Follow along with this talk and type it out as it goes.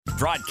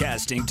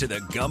Broadcasting to the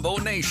Gumbo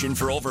Nation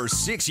for over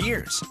 6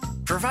 years,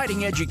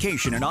 providing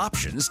education and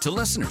options to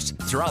listeners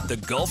throughout the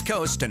Gulf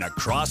Coast and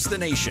across the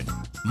nation.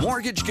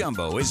 Mortgage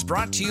Gumbo is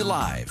brought to you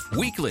live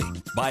weekly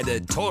by the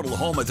Total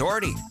Home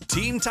Authority,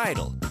 Team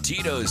Title,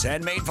 Tito's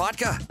Handmade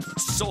Vodka,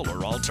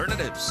 Solar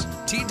Alternatives,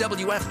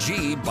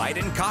 TWFG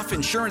Biden Cough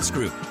Insurance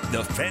Group,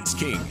 The Fence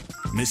King,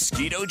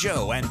 Mosquito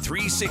Joe, and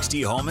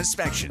 360 Home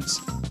Inspections.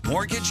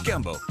 Mortgage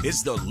Gumbo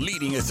is the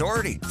leading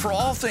authority for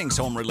all things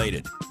home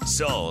related.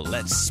 So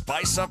let's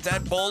spice up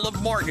that bowl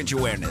of mortgage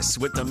awareness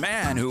with the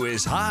man who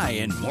is high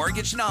in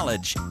mortgage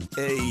knowledge,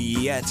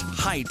 yet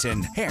height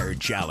and hair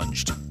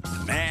challenged.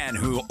 The man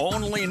who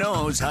only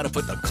knows how to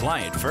put the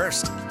client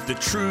first. The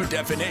true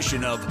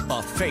definition of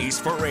a face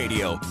for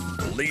radio.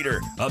 The leader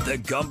of the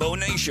Gumbo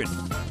Nation,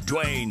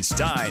 Dwayne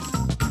Stein.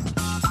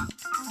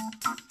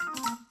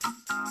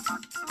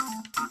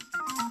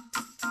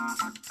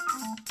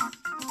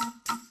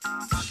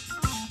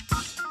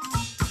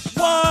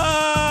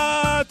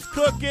 What's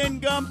cooking,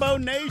 Gumbo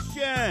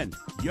Nation?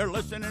 You're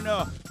listening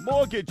to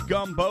Mortgage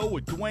Gumbo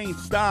with Dwayne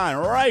Stein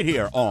right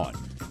here on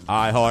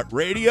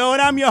iHeartRadio,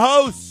 and I'm your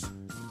host,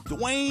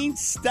 Dwayne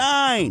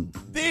Stein,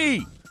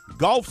 the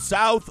Gulf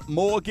South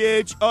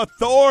Mortgage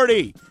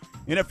Authority.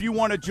 And if you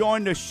want to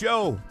join the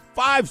show,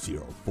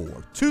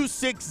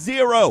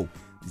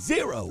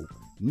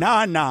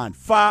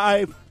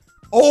 504-260-0995,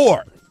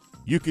 or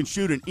you can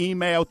shoot an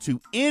email to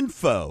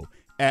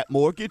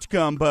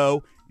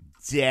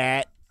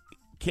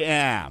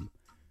info@mortgagegumbo.com.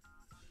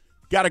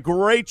 Got a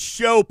great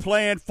show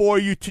planned for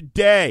you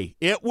today.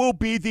 It will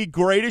be the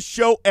greatest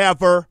show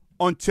ever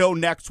until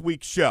next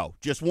week's show.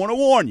 Just want to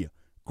warn you,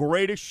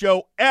 greatest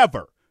show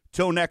ever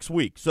till next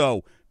week.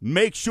 So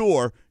make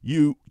sure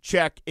you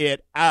check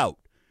it out.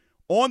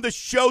 On the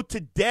show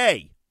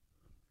today,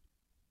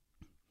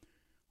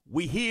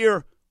 we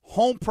hear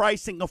home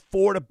pricing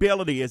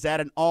affordability is at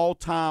an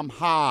all-time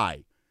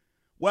high.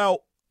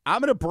 Well,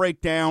 I'm going to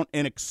break down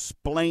and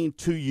explain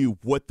to you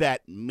what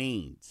that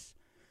means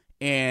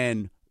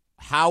and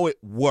how it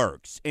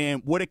works.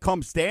 And what it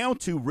comes down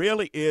to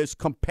really is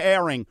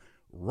comparing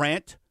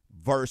rent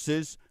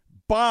versus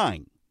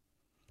buying.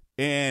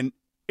 And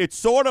it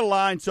sort of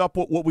lines up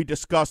with what we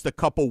discussed a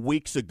couple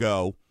weeks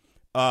ago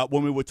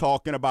when we were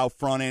talking about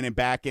front-end and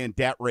back-end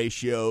debt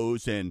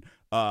ratios and,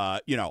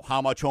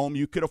 how much home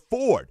you could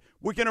afford.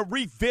 We're going to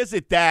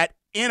revisit that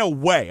in a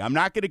way. I'm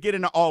not going to get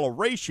into all the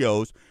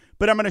ratios,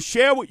 but I'm going to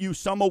share with you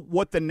some of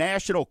what the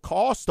national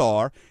costs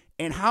are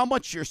and how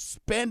much you're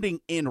spending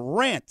in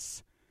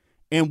rents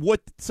and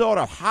what sort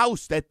of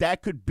house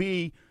that could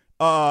be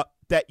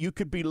that you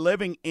could be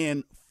living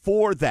in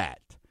for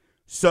that.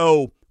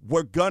 So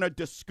we're going to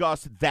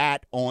discuss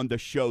that on the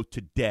show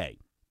today.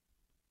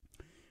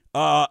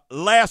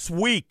 Last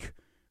week,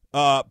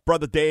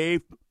 Brother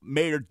Dave,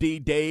 Mayor D.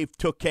 Dave,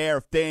 took care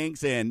of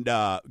things and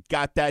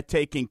got that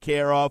taken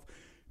care of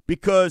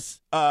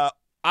because I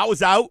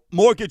was out.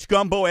 Mortgage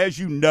Gumbo, as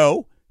you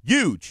know,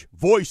 huge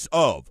voice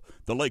of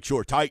the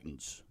Lakeshore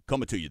Titans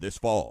coming to you this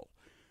fall.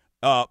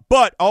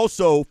 But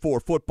also for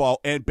football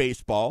and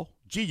baseball,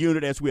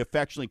 G-Unit as we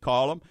affectionately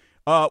call them.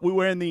 We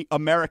were in the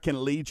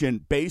American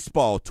Legion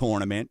baseball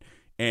tournament,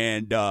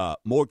 and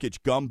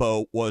Mortgage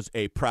Gumbo was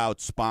a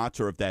proud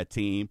sponsor of that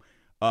team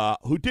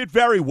who did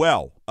very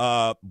well.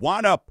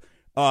 Wound up,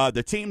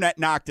 the team that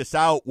knocked us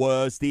out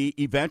was the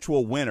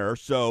eventual winner.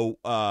 So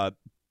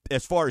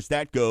as far as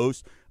that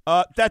goes,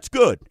 that's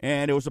good.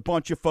 And it was a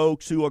bunch of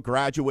folks who are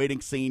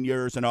graduating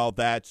seniors and all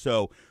that.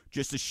 So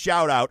just a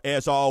shout out,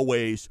 as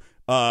always,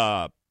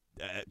 to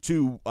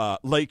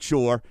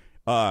Lakeshore,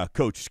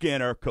 Coach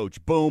Skinner,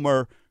 Coach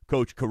Boomer,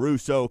 Coach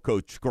Caruso,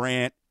 Coach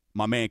Grant,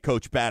 my man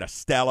Coach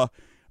Battistella,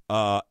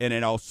 and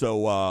then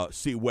also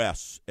C.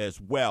 West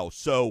as well.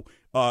 So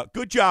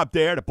good job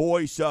there. The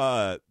boys, we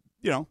had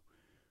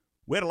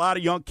a lot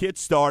of young kids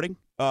starting,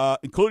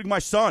 including my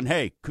son.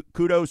 Hey,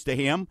 kudos to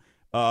him.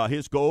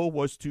 His goal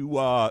was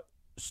to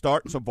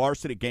start in some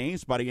varsity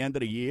games by the end of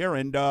the year,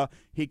 and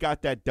he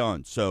got that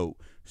done. So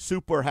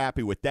super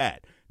happy with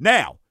that.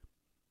 Now,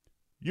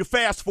 you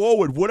fast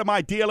forward, what am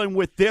I dealing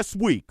with this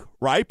week,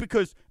 right?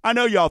 Because I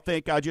know y'all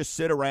think I just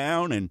sit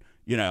around and,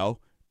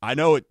 I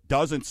know it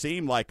doesn't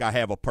seem like I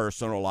have a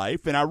personal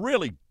life, and I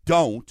really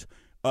don't.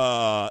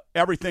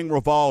 Everything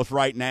revolves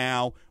right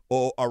now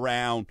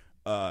around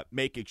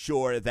making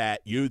sure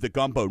that you, the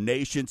Gumbo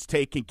Nation's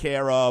taken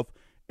care of,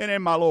 and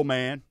then my little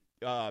man.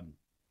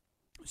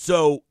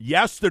 So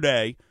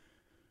yesterday,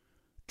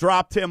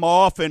 dropped him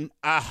off, and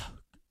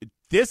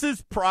this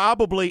is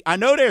probably, I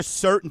know there's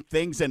certain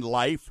things in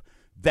life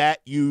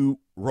that you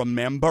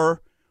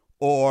remember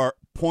or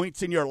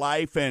points in your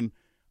life, and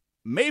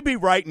maybe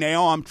right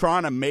now I'm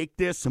trying to make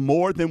this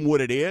more than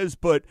what it is,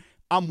 but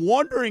I'm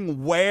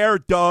wondering, where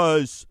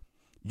does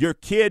your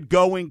kid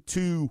going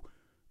to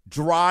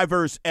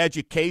driver's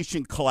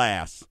education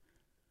class,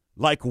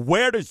 like,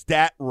 where does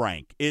that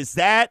rank? Is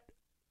that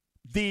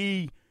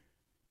the,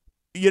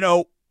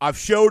 I've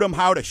showed him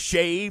how to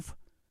shave,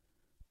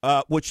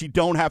 which you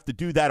don't have to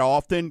do that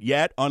often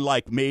yet,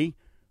 unlike me,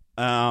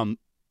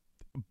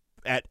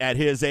 at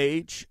his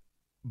age.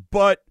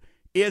 but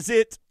is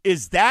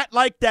that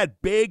like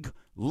that big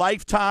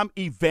lifetime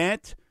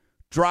event,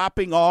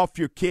 dropping off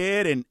your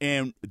kid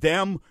and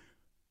them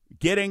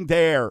getting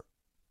their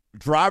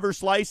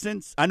driver's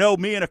license? I know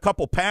me and a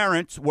couple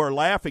parents were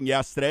laughing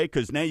yesterday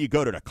because now you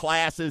go to the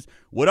classes.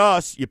 With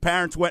us, your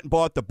parents went and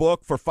bought the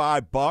book for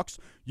 $5.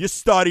 You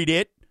studied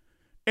it,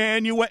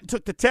 and you went and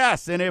took the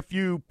test. And if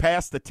you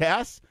passed the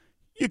test,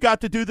 you got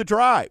to do the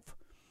drive.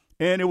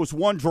 And it was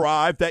one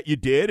drive that you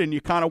did, and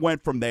you kind of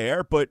went from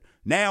there. But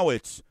now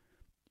it's,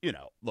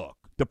 look,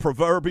 the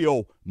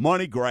proverbial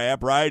money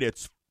grab, right?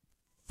 It's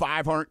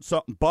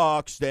 $500-something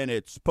bucks. Then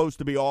it's supposed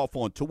to be off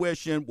on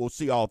tuition. We'll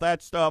see all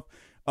that stuff.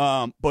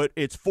 But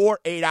it's 4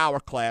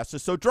 8-hour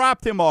classes. So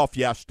dropped him off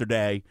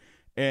yesterday.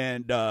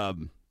 And, I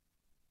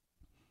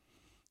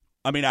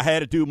had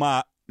to do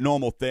my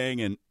normal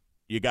thing. And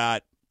you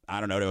got, I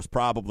don't know, there was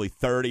probably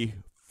 30,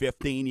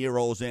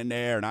 15-year-olds in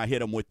there. And I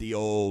hit him with the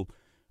old,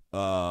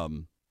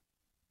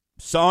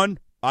 son,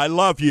 I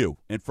love you,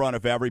 in front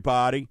of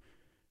everybody.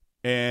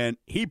 And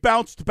he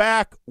bounced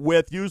back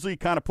with, usually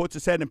kind of puts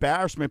his head in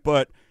embarrassment,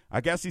 but I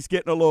guess he's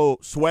getting a little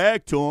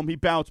swag to him. He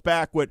bounced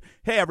back with,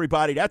 hey,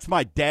 everybody, that's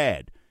my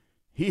dad.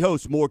 He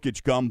hosts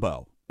Mortgage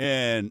Gumbo.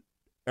 And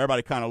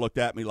everybody kind of looked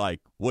at me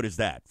like, what is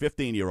that?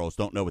 15-year-olds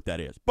don't know what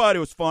that is. But it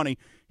was funny.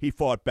 He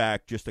fought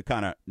back just to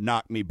kind of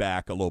knock me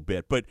back a little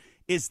bit. But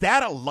is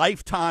that a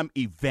lifetime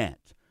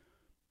event?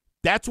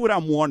 That's what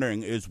I'm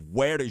wondering, is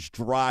where does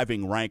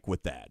driving rank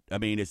with that? I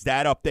mean, is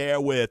that up there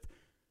with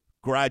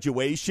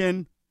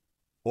graduation,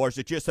 or is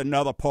it just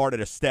another part of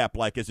the step?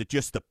 Like, is it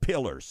just the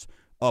pillars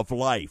of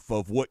life,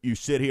 of what you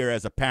sit here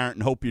as a parent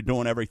and hope you're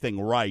doing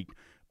everything right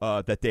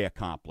that they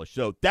accomplish?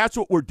 So that's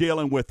what we're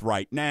dealing with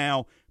right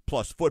now,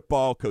 plus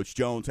football. Coach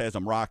Jones has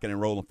them rocking and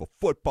rolling for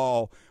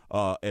football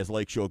as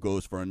Lakeshore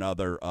goes for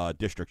another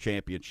district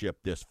championship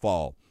this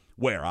fall,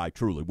 where I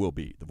truly will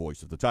be the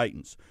voice of the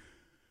Titans.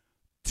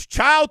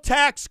 Child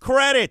tax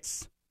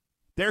credits.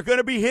 They're going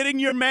to be hitting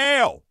your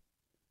mail.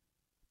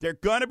 They're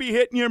going to be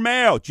hitting your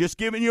mail. Just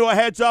giving you a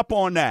heads up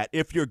on that.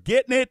 If you're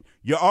getting it,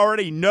 you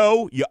already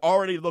know. You're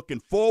already looking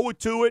forward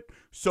to it.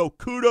 So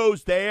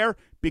kudos there,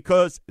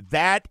 because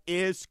that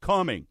is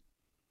coming.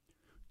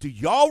 Do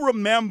y'all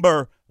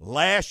remember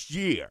last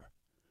year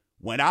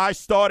when I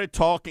started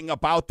talking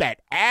about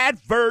that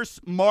adverse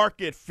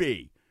market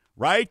fee,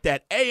 right?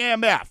 That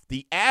AMF,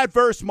 the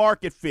adverse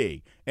market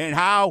fee, and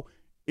how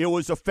it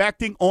was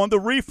affecting on the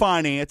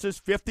refinances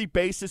 50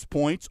 basis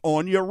points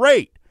on your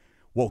rate.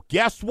 Well,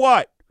 guess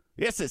what?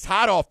 This is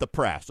hot off the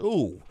press.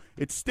 Ooh,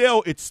 it's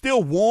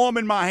still warm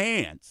in my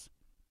hands.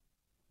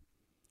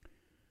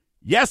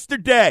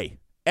 Yesterday,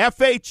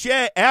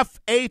 FHFA,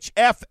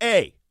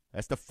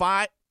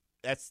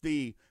 that's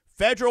the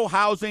Federal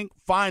Housing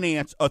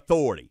Finance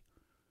Authority.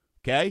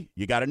 Okay,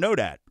 you got to know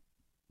that.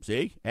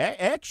 See,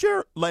 ask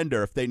your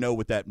lender if they know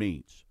what that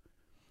means.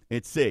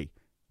 And see,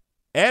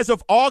 as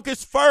of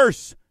August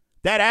 1st,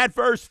 that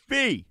adverse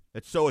fee,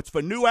 so it's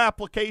for new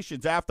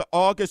applications after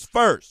August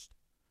 1st.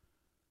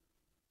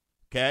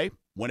 Okay?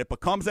 When it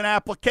becomes an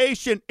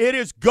application, it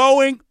is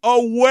going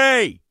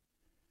away.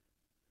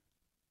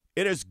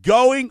 It is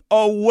going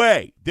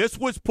away. This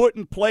was put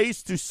in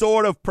place to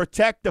sort of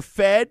protect the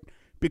Fed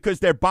because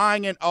they're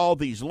buying in all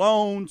these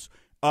loans.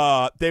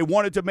 They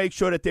wanted to make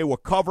sure that they were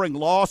covering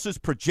losses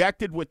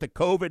projected with the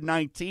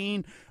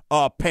COVID-19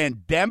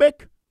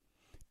 pandemic.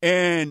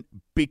 And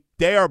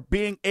they are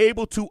being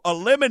able to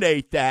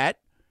eliminate that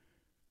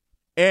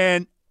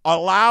and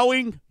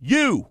allowing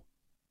you,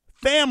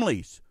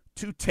 families,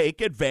 to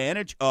take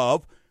advantage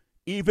of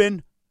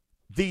even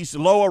these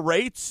lower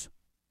rates.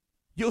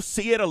 You'll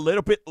see it a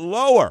little bit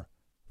lower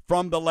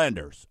from the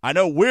lenders. I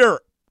know we're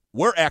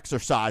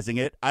exercising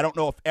it. I don't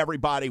know if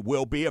everybody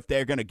will be, if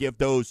they're going to give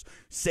those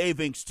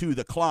savings to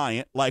the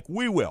client like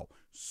we will.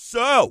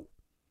 So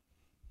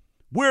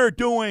we're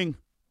doing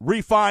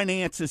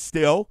refinances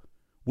still.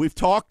 We've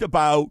talked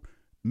about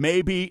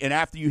maybe, and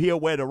after you hear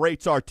where the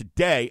rates are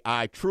today,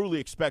 I truly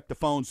expect the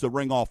phones to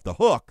ring off the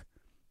hook.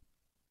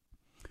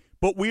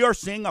 But we are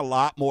seeing a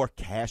lot more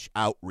cash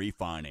out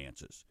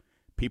refinances.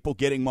 People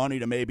getting money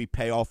to maybe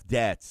pay off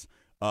debts.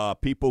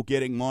 People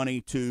getting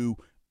money to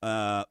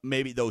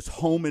maybe those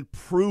home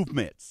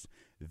improvements.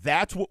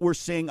 That's what we're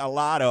seeing a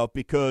lot of,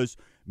 because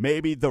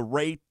maybe the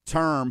rate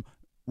term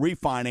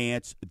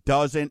refinance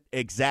doesn't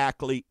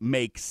exactly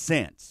make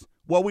sense.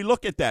 Well, we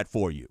look at that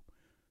for you.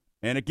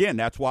 And again,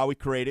 that's why we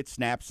created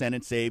Snap, Send,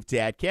 and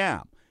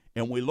Save.com.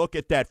 And we look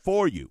at that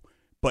for you.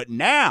 But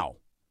now,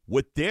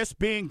 with this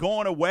being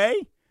gone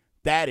away,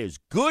 that is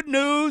good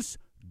news,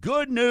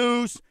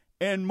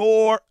 and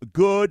more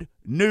good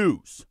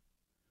news.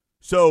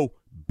 So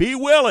be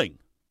willing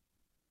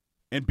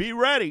and be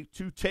ready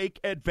to take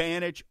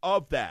advantage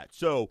of that.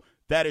 So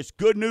that is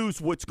good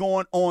news, what's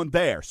going on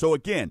there. So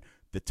again,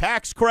 the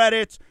tax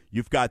credits,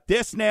 you've got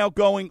this now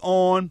going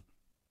on.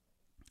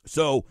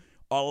 So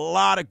a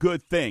lot of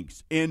good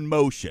things in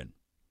motion.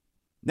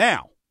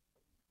 Now,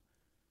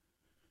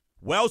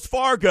 Wells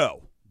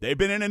Fargo, they've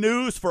been in the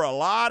news for a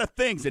lot of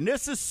things. And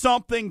this is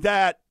something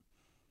that,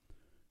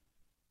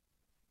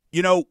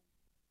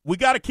 we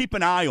got to keep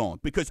an eye on,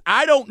 because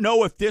I don't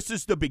know if this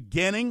is the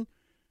beginning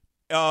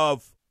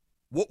of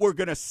what we're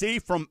going to see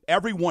from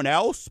everyone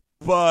else,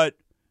 but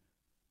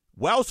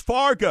Wells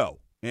Fargo,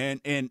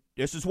 and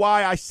this is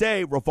why I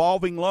say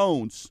revolving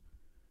loans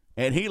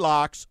and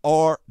HELOCs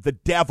are the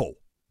devil,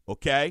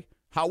 okay?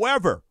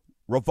 However,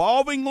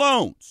 revolving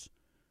loans,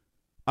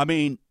 I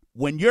mean,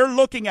 when you're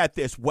looking at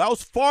this,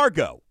 Wells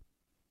Fargo,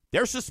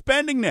 they're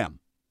suspending them,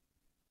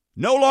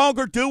 no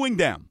longer doing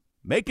them,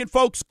 making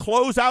folks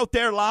close out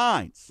their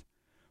lines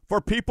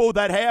for people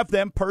that have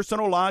them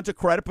personal lines of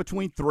credit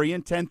between $3,000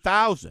 and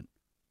 $10,000.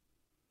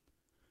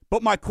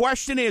 But my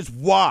question is,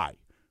 why?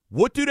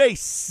 What do they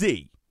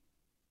see?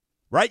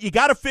 Right? You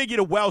got to figure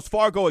the Wells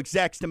Fargo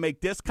execs to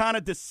make this kind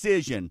of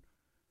decision.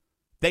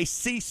 They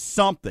see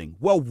something.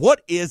 Well,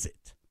 what is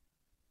it?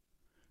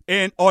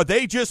 And are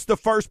they just the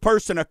first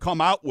person to come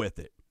out with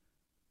it?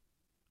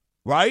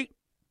 Right?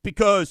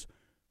 Because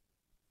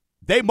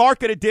they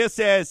marketed this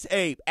as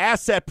a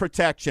asset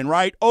protection,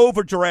 right?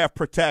 Overdraft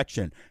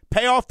protection.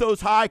 Pay off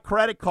those high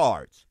credit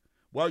cards.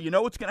 Well, you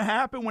know what's going to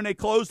happen when they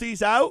close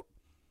these out?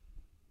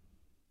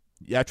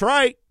 That's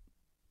right.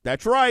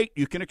 That's right.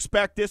 You can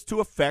expect this to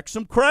affect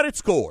some credit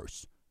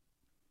scores.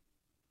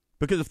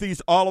 Because if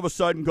these all of a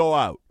sudden go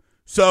out.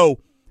 So,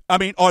 I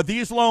mean, are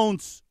these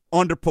loans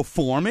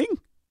underperforming?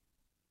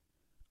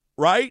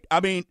 Right?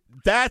 I mean,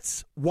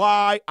 that's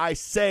why I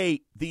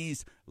say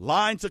these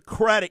lines of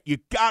credit, you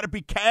got to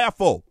be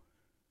careful.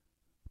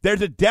 They're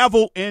the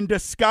devil in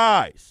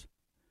disguise.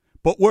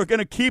 But we're going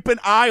to keep an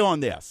eye on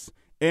this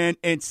and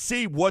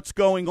see what's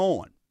going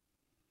on.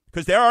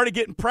 Because they're already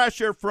getting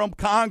pressure from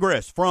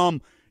Congress,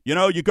 from, you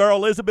know, your girl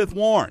Elizabeth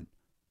Warren.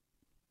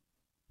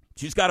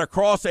 She's got her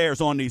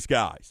crosshairs on these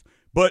guys.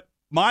 But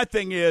my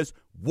thing is,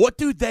 what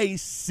do they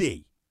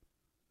see?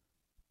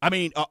 I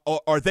mean,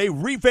 are they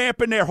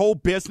revamping their whole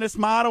business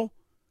model?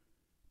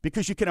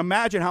 Because you can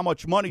imagine how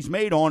much money's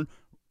made on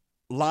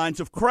lines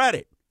of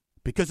credit,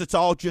 because it's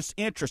all just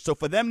interest. So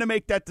for them to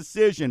make that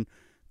decision,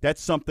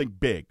 that's something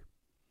big.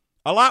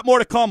 A lot more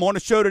to come on the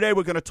show today.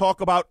 We're going to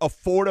talk about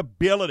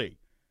affordability.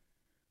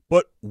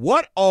 But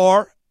what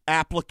are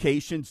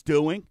applications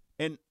doing,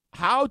 and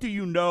how do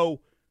you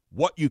know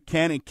what you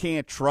can and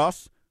can't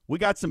trust? We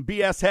got some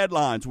BS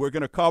headlines we're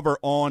going to cover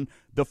on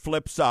the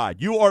flip side.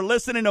 You are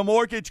listening to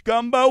Mortgage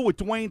Gumbo with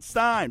Dwayne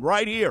Stein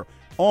right here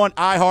on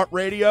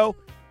iHeartRadio,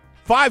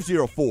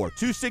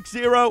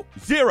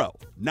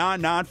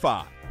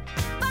 504-260-0995.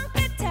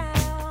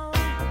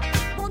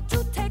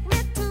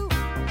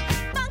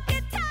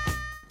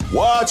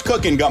 What's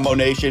cooking, Gumbo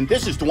Nation?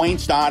 This is Dwayne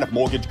Stein of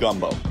Mortgage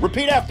Gumbo.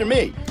 Repeat after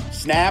me.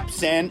 Snap,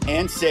 send,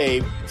 and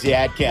save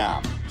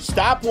Dadcom.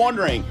 Stop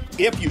wondering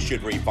if you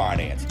should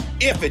refinance,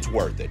 if it's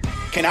worth it.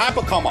 Can I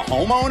become a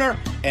homeowner?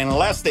 In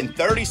less than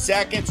 30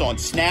 seconds on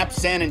Snap,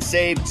 Send, and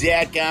Save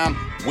Dadcom,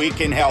 we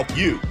can help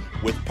you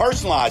with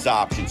personalized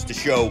options to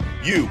show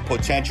you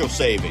potential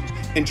savings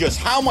and just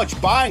how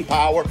much buying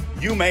power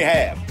you may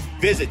have.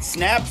 Visit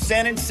Snap,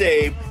 Send, and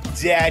Save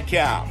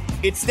Dadcom.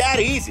 It's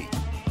that easy.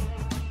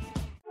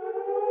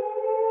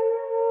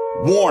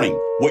 Warning,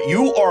 what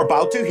you are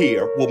about to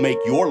hear will make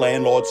your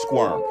landlord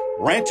squirm.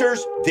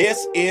 Renters,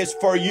 this is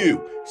for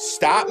you.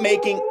 Stop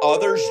making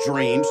others'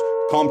 dreams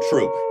come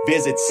true.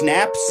 Visit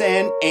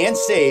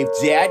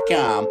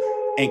SnapSendAndSave.com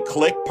and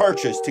click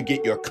purchase to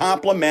get your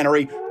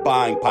complimentary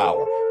buying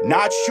power.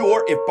 Not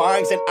sure if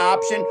buying's an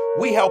option?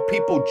 We help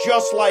people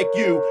just like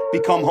you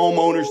become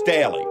homeowners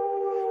daily.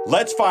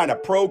 Let's find a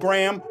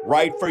program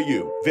right for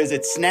you.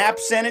 Visit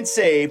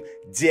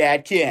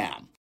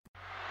SnapSendAndSave.com.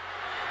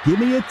 Give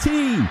me a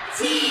T.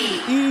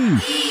 T-E-A-M.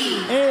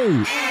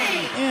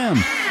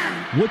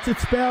 What's it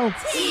spelled?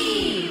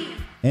 T.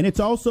 And it's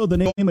also the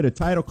name of the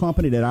title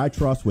company that I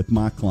trust with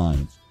my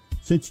clients.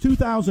 Since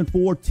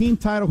 2004, Team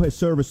Title has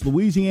serviced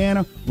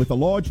Louisiana with a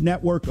large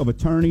network of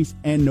attorneys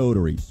and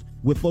notaries.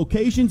 With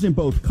locations in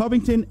both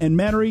Covington and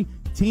Metairie,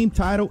 Team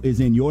Title is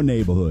in your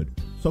neighborhood.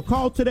 So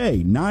call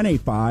today,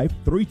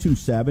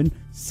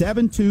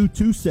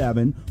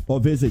 985-327-7227, or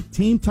visit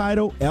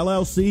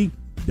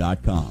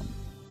TeamTitleLLC.com.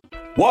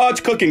 What's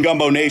cooking,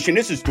 Gumbo Nation?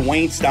 This is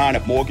Dwayne Stein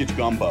of Mortgage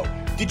Gumbo.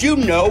 Did you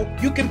know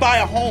you can buy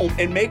a home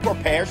and make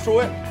repairs to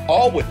it,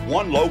 all with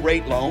one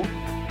low-rate loan?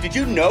 Did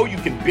you know you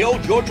can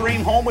build your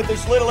dream home with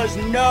as little as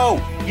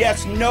no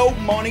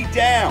money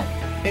down?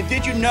 And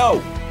did you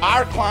know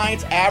our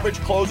clients average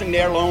closing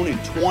their loan in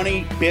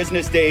 20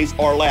 business days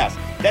or less?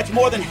 That's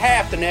more than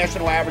half the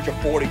national average of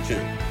 42.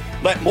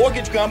 Let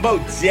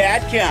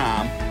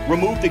MortgageGumbo.com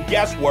remove the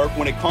guesswork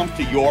when it comes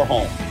to your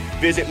home.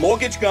 Visit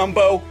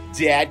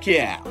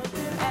MortgageGumbo.com.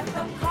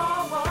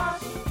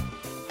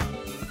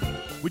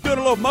 We're doing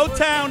a little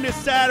Motown this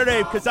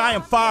Saturday because I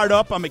am fired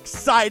up. I'm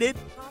excited.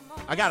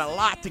 I got a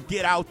lot to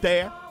get out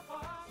there.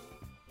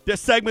 This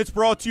segment's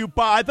brought to you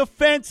by The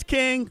Fence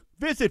King.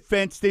 Visit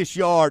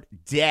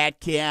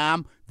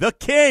FenceThisYard.com. The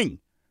King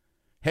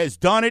has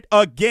done it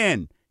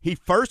again. He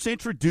first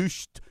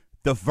introduced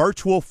the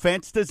virtual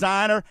fence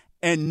designer,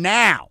 and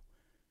now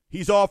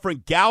he's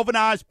offering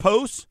galvanized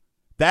posts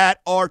that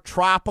are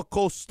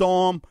tropical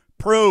storm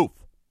proof.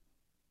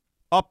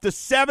 up to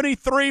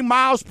 73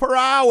 miles per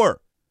hour.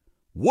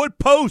 Wood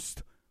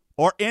post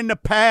or in the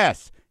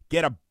pass.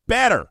 Get a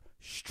better,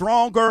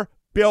 stronger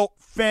built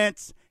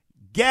fence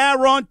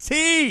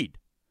guaranteed.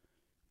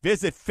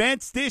 Visit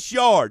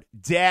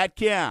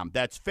FenceThisYard.com.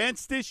 That's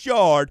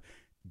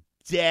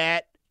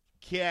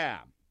FenceThisYard.com.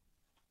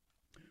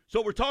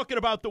 So we're talking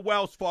about the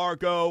Wells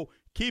Fargo,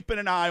 keeping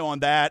an eye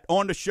on that.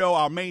 On the show,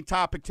 our main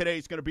topic today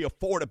is going to be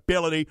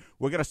affordability.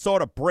 We're going to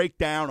sort of break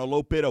down a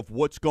little bit of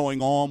what's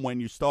going on when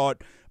you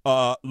start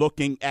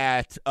looking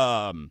at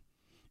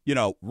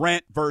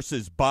rent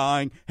versus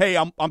buying. Hey,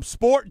 I'm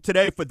sporting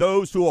today for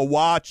those who are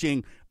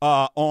watching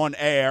on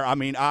air. I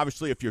mean,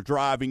 obviously, if you're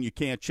driving, you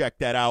can't check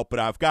that out, but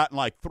I've gotten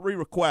like 3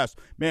 requests.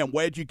 Man,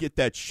 where'd you get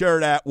that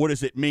shirt at? What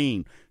does it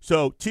mean?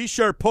 So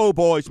T-shirt Po'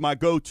 Boy is my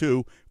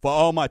go-to for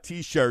all my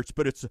T-shirts,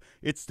 but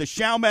it's the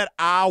Chalmette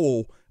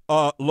Owl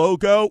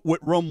logo with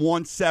room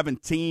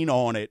 117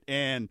 on it,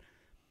 and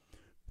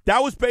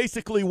that was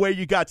basically where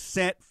you got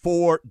sent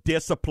for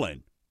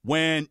discipline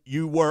when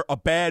you were a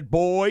bad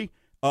boy.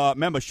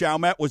 Remember,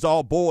 Chalmette was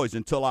all boys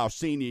until our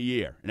senior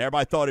year, and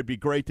everybody thought it'd be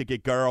great to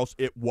get girls.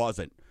 It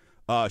wasn't.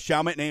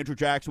 Chalmette and Andrew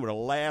Jackson were the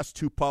last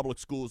 2 public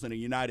schools in the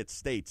United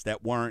States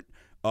that weren't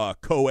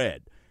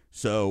co-ed.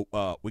 So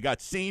we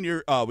got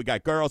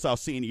girls our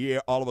senior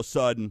year. All of a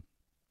sudden,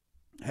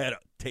 had to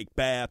take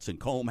baths and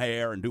comb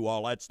hair and do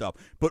all that stuff.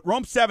 But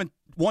room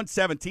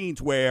 117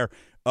 is where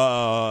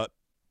Mr.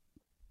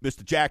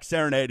 Jack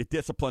Serenade, a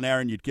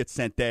disciplinarian, you'd get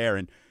sent there,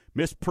 and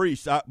Miss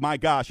Priest, my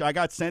gosh, I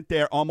got sent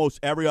there almost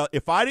every other.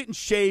 If I didn't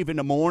shave in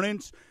the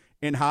mornings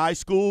in high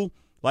school,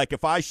 like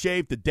if I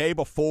shaved the day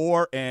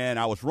before and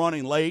I was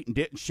running late and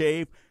didn't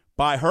shave,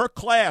 by her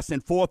class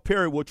in 4th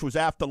period, which was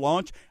after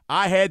lunch,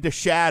 I had to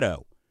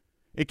shadow.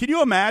 And can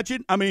you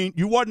imagine? I mean,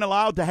 you wasn't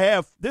allowed to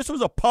have, this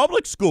was a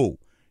public school.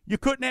 You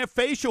couldn't have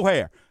facial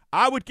hair.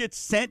 I would get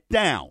sent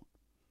down,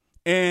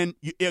 and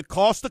it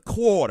cost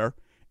 $0.25,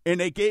 and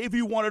they gave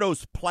you one of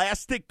those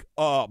plastic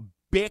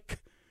Bic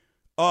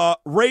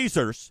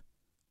razors,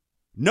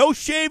 no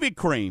shaving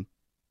cream,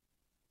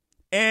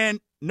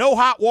 and no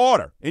hot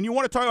water. And you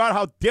want to talk about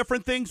how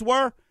different things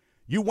were?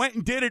 You went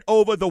and did it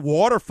over the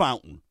water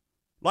fountain.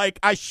 Like,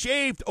 I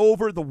shaved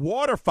over the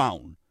water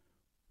fountain,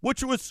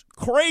 which was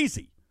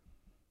crazy.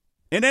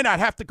 And then I'd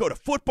have to go to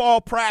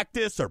football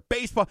practice or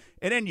baseball,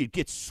 and then you'd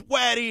get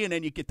sweaty, and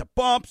then you'd get the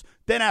bumps.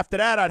 Then after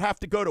that, I'd have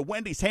to go to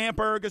Wendy's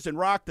Hamburgers and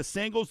rock the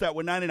singles that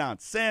were 99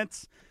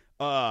 cents.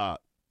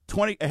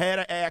 20 ahead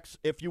of X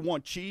if you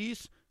want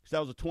cheese, because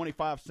that was a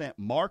 25-cent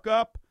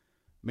markup.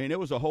 I mean, it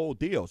was a whole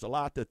deal. It's a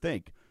lot to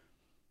think.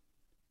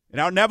 And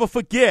I'll never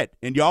forget,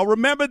 and y'all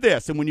remember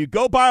this, and when you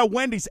go by a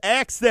Wendy's,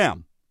 ask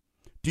them,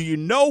 do you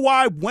know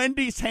why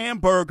Wendy's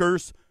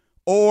hamburgers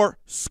are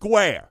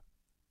square?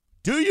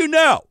 Do you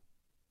know?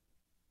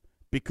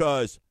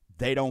 Because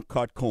they don't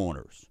cut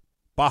corners.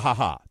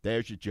 Bah-ha-ha.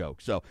 There's your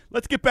joke. So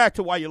let's get back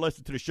to why you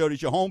listen to the show. This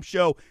is your home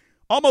show.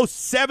 Almost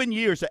 7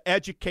 years of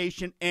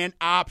education and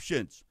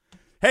options.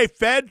 Hey,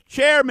 Fed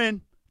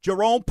Chairman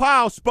Jerome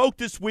Powell spoke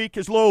this week.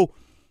 His little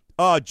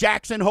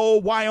Jackson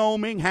Hole,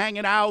 Wyoming,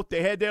 hanging out.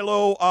 They had their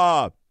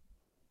little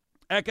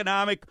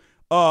economic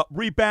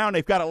rebound.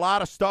 They've got a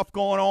lot of stuff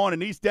going on.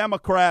 And these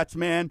Democrats,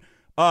 man,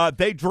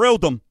 they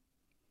drilled them.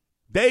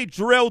 They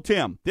drilled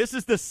him. This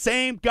is the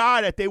same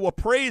guy that they were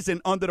praising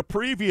under the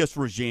previous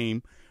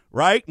regime,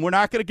 right? We're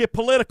not going to get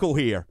political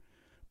here.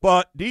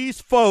 But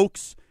these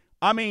folks,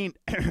 I mean,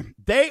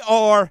 they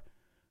are,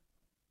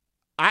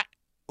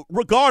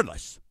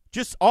 regardless,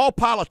 just all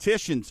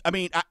politicians. I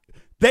mean,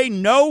 they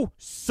know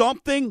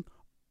something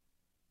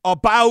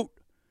about,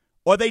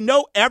 or they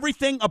know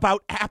everything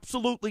about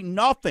absolutely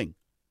nothing.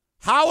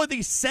 How are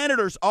these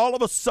senators all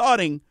of a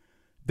sudden,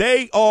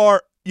 they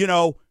are,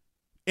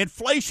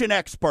 inflation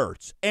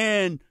experts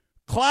and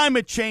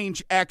climate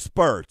change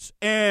experts,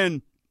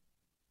 and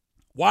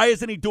why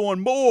isn't he doing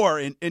more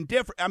and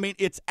different? I mean,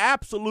 it's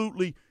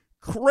absolutely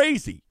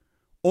crazy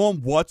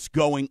on what's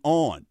going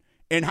on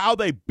and how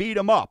they beat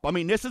him up. I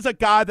mean, this is a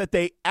guy that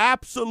they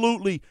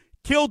absolutely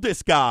killed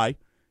this guy,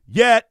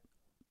 yet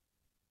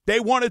they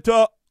wanted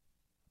to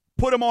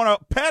put him on a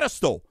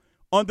pedestal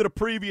under the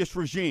previous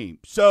regime.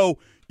 So,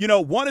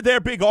 one of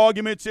their big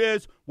arguments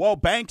is, well,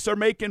 banks are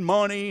making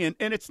money, and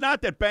it's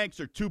not that banks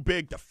are too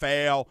big to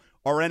fail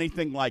or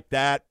anything like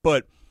that,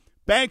 but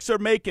banks are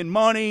making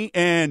money,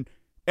 and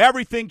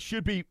everything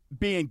should be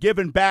being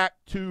given back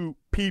to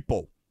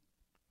people.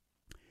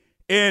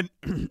 And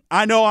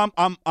I know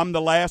I'm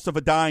the last of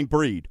a dying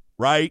breed,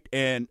 right?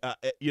 And,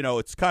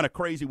 it's kind of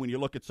crazy when you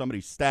look at some of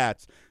these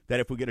stats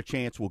that if we get a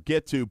chance we'll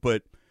get to,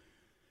 but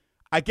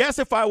I guess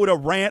if I were to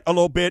rant a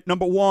little bit,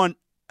 number one,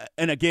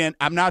 and again,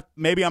 I'm not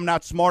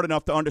smart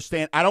enough to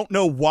understand. I don't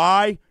know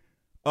why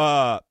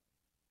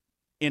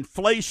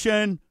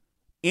inflation,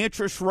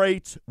 interest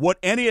rates, what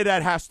any of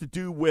that has to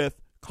do with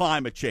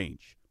climate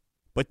change.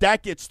 But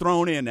that gets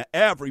thrown into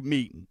every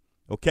meeting,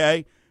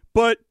 okay?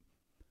 But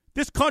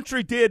this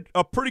country did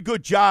a pretty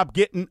good job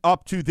getting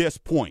up to this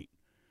point.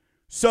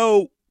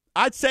 So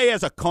I'd say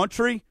as a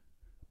country,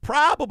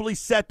 probably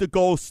set the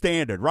gold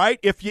standard, right?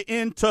 If you're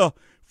into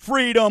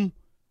freedom,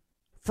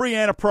 free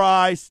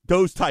enterprise,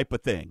 those type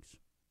of things,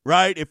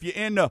 right? If you're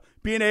into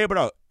being able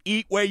to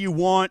eat where you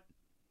want,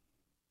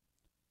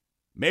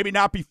 maybe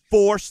not be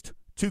forced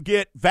to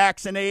get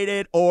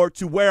vaccinated or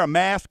to wear a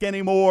mask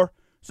anymore.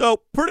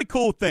 So pretty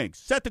cool things.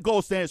 Set the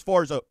gold standard as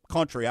far as a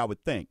country, I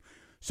would think.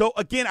 So,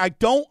 again, I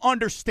don't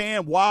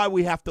understand why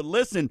we have to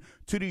listen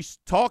to these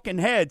talking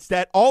heads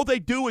that all they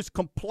do is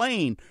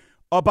complain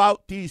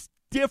about these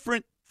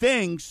different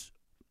things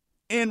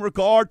in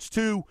regards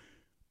to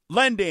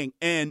lending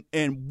and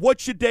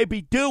what should they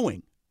be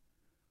doing,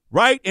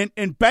 right?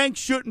 And banks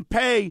shouldn't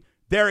pay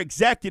their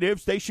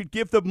executives. They should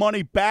give the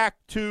money back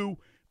to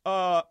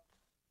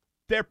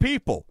their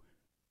people.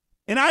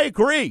 And I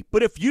agree.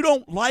 But if you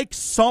don't like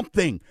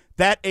something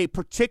that a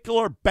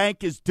particular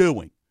bank is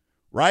doing,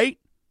 right?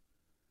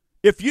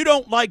 If you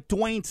don't like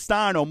Dwayne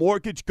Stein or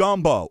Mortgage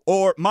Gumbo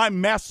or my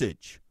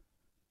message,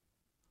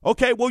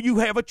 okay, well, you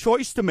have a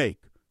choice to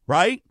make,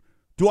 right?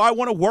 Do I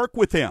want to work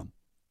with him?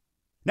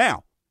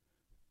 Now,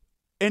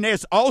 and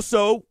there's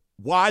also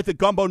why the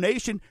Gumbo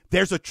Nation,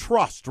 there's a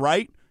trust,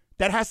 right?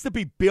 That has to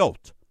be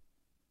built.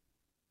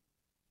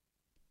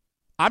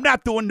 I'm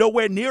not doing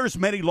nowhere near as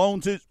many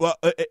loans as,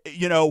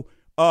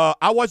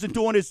 I wasn't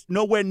doing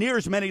nowhere near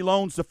as many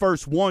loans the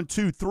first 1,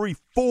 2, 3,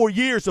 4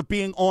 years of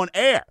being on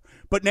air.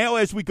 But now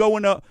as we go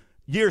into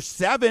year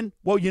 7,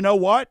 well, you know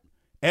what?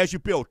 As you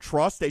build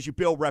trust, as you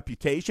build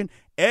reputation,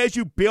 as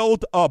you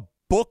build a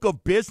book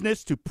of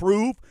business to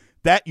prove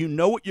that you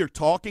know what you're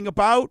talking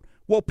about,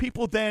 well,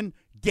 people then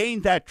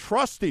gain that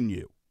trust in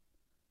you.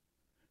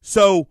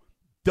 So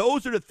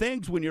those are the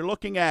things when you're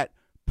looking at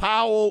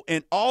Powell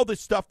and all the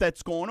stuff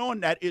that's going on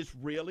that is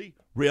really,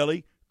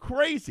 really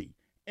crazy.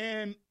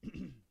 And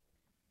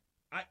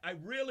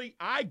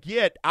I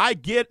get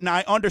and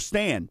I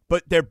understand,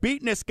 but they're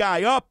beating this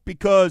guy up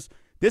because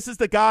this is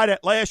the guy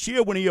that last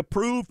year when he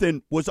approved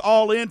and was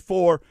all in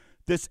for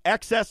this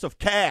excess of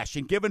cash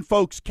and giving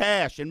folks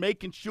cash and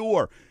making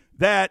sure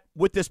that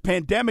with this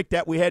pandemic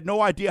that we had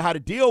no idea how to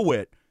deal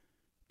with,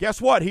 guess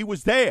what? He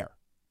was there.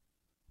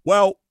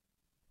 Well,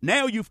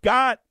 now you've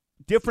got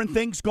different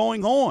things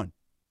going on.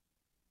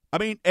 I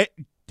mean, at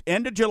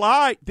end of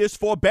July, this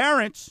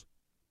forbearance,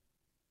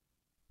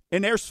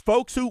 and there's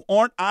folks who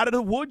aren't out of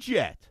the woods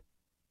yet.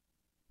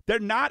 They're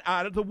not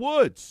out of the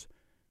woods.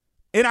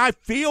 And I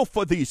feel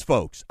for these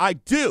folks. I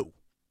do.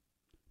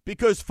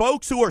 Because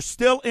folks who are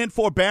still in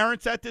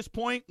forbearance at this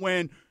point,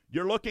 when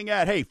you're looking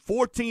at,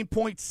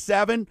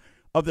 14.7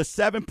 of the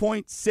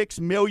 7.6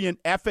 million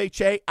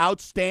FHA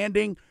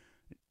outstanding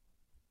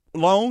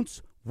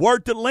loans were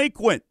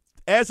delinquent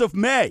as of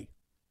May.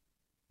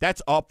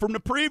 That's up from the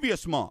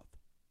previous month.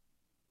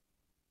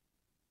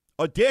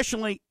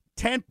 Additionally,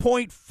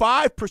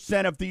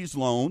 10.5% of these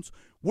loans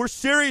were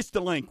serious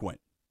delinquent,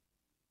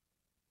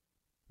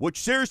 which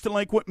serious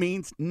delinquent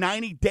means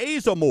 90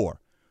 days or more.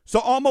 So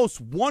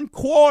almost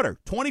 1/4,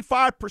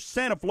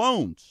 25% of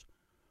loans,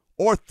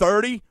 or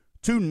 30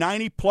 to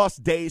 90 plus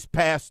days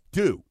past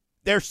due.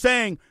 They're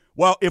saying,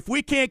 well, if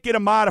we can't get a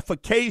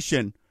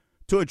modification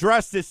to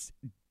address this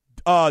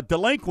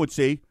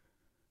delinquency,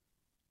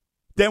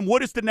 then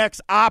what is the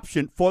next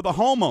option for the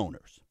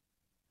homeowners?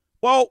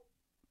 Well,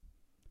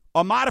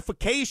 a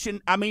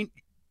modification, I mean,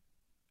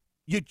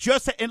 you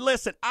just, and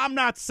listen, I'm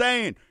not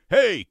saying,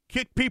 hey,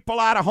 kick people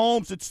out of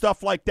homes and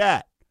stuff like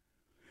that.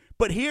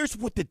 But here's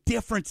what the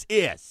difference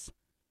is.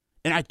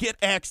 And I get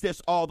asked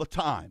this all the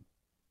time.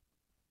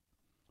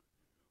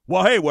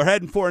 Well, hey, we're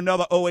heading for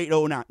another 08,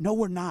 09. No,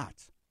 we're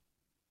not.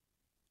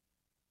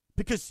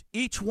 Because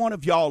each one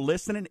of y'all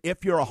listening,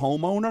 if you're a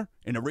homeowner,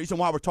 and the reason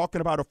why we're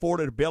talking about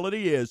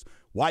affordability is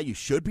why you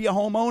should be a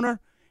homeowner,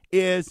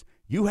 is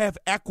you have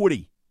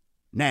equity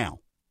now.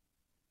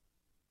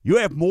 You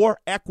have more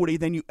equity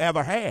than you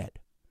ever had.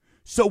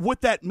 So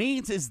what that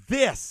means is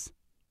this.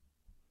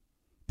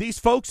 These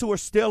folks who are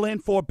still in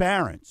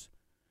forbearance,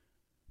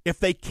 if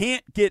they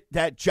can't get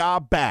that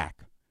job back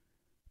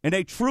and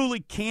they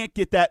truly can't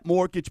get that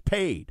mortgage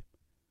paid,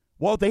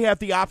 well, they have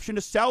the option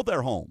to sell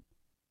their home.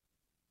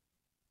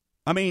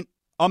 I mean,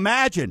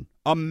 imagine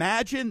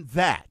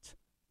that.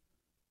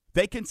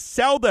 They can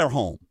sell their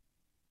home.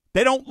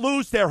 They don't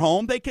lose their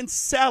home. They can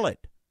sell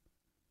it.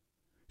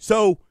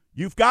 So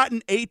you've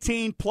gotten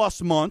 18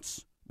 plus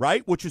months,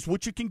 right, which is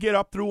what you can get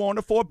up through on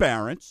the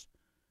forbearance.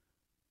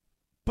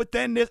 But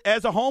then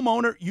as a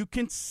homeowner, you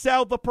can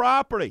sell the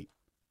property.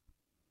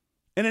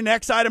 And the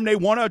next item they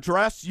want to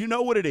address, you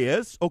know what it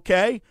is,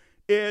 okay,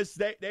 is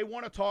they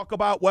want to talk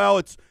about, well,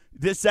 it's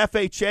this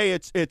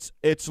FHA,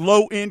 it's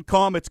low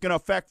income. It's going to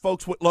affect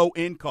folks with low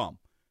income.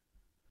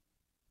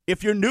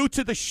 If you're new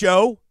to the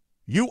show,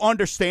 you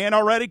understand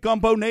already,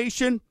 Gumbo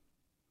Nation.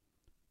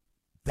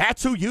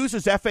 That's who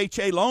uses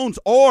FHA loans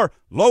or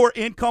lower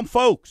income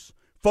folks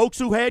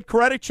who had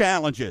credit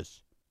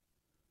challenges.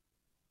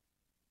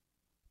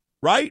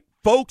 Right?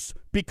 Folks,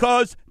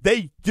 because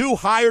they do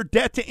higher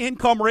debt to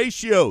income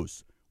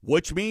ratios,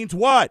 which means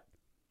what?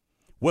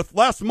 With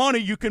less money,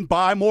 you can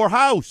buy more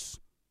house.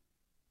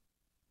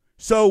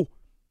 So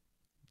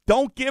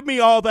Don't give me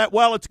all that,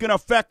 well, it's going to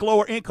affect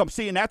lower income.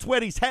 See, and that's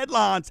where these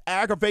headlines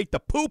aggravate the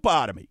poop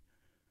out of me.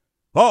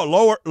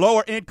 Oh,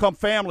 lower income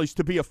families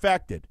to be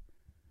affected.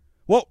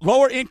 Well,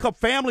 lower income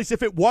families,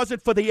 if it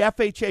wasn't for the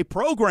FHA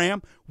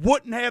program,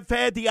 wouldn't have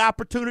had the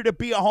opportunity to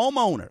be a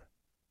homeowner.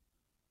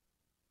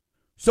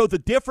 So the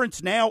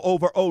difference now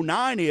over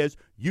 09 is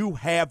you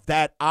have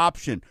that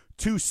option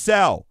to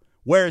sell,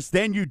 whereas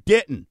then you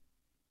didn't.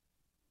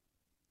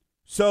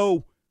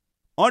 So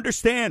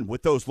understand,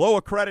 with those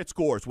lower credit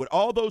scores, with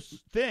all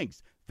those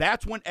things,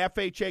 that's when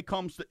FHA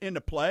comes into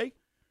play.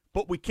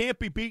 But we can't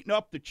be beating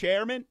up the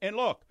chairman. And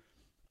look,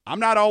 I'm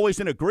not always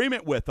in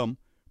agreement with them,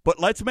 but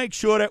let's make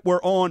sure that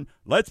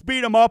let's beat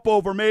them up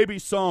over maybe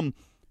some,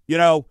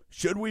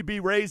 should we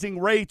be raising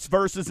rates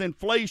versus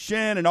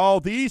inflation and all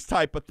these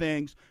type of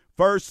things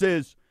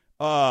versus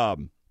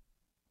grilling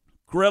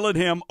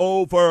him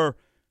over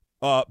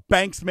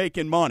banks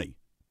making money,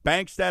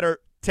 banks that are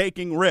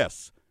taking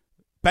risks,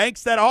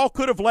 banks that all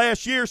could have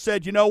last year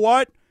said, you know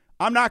what,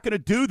 I'm not going to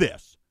do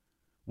this.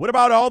 What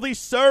about all these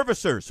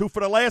servicers who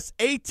for the last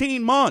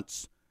 18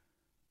 months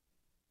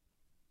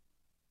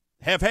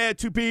have had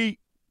to be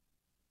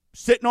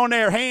sitting on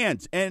their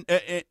hands and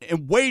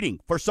waiting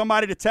for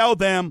somebody to tell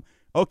them,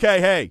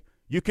 okay, hey,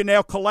 you can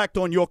now collect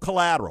on your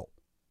collateral.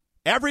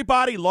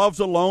 Everybody loves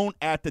a loan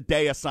at the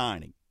day of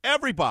signing.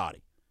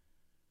 Everybody.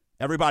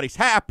 Everybody's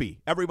happy.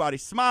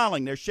 Everybody's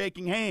smiling. They're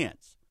shaking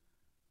hands.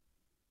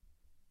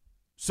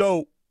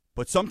 So,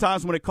 but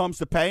sometimes when it comes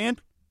to paying,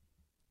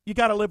 you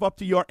got to live up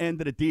to your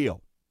end of the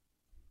deal.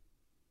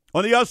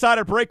 On the other side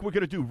of the break, we're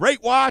going to do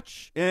Rate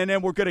Watch, and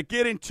then we're going to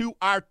get into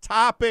our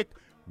topic,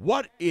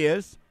 what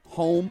is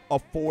home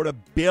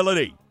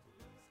affordability?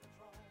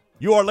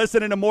 You are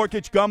listening to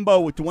Mortgage Gumbo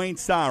with Dwayne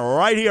Stein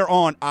right here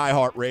on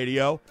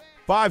iHeartRadio,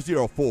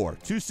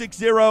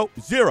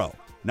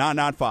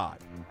 504-260-0995.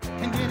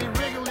 And then he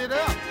wriggled it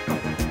up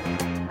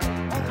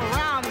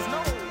around his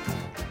nose.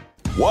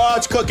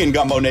 What's cooking,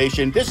 Gumbo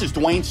Nation? This is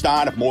Dwayne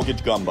Stein of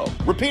Mortgage Gumbo.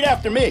 Repeat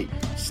after me.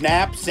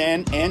 Snap,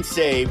 send, and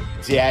save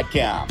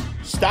 .com.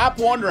 Stop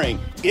wondering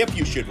if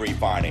you should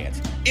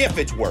refinance, if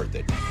it's worth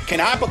it.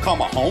 Can I become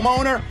a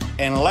homeowner?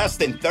 In less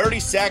than 30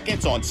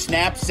 seconds on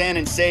Snap, Send,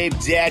 and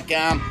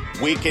Save.com,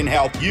 we can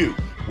help you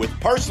with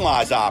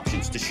personalized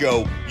options to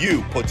show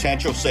you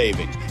potential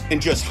savings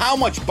and just how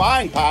much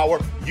buying power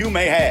you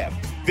may have.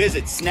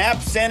 Visit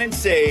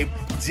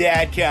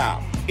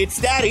SnapSendAndSave.com. It's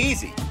that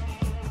easy.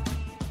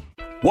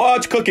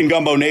 What's cooking,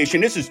 Gumbo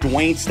Nation? This is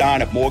Dwayne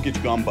Stein of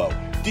Mortgage Gumbo.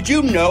 Did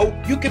you know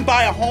you can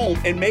buy a home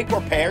and make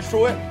repairs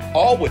to it,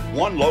 all with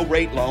one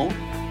low-rate loan?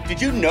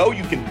 Did you know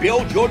you can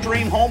build your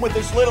dream home with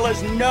as little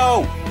as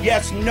no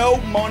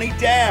money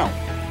down?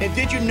 And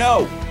did you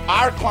know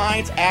our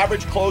clients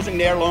average closing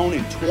their loan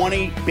in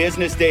 20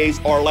 business days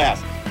or less?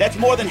 That's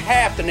more than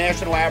half the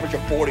national average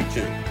of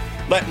 42.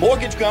 Let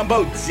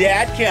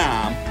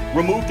MortgageGumbo.com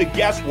remove the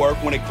guesswork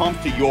when it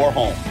comes to your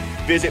home.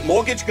 Visit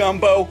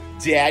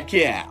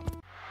MortgageGumbo.com.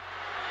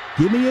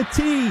 Give me a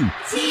T.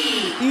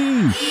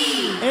 T-E-A-M.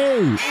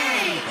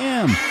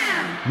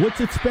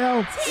 What's it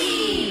spelled?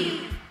 T.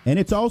 And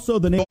it's also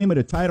the name of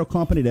the title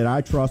company that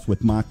I trust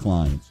with my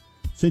clients.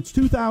 Since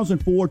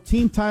 2004,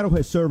 Team Title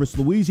has serviced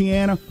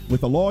Louisiana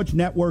with a large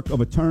network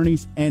of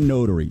attorneys and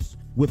notaries.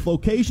 With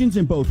locations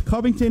in both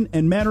Covington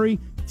and Metairie,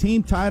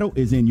 Team Title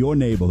is in your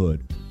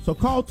neighborhood. So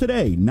call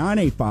today,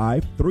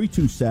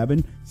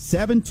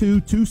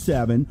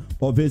 985-327-7227,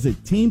 or visit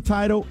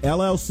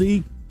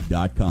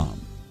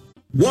TeamTitleLLC.com.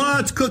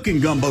 What's cooking,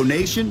 Gumbo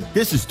Nation?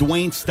 This is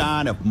Dwayne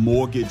Stein of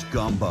Mortgage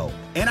Gumbo.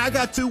 And I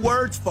got two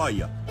words for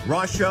you.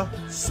 Russia,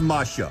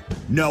 smusher.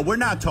 No, we're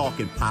not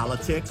talking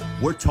politics.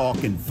 We're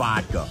talking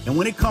vodka. And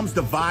when it comes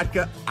to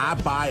vodka, I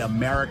buy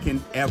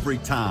American every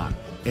time.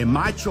 And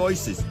my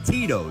choice is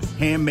Tito's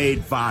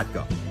Handmade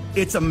Vodka.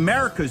 It's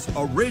America's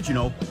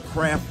original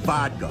craft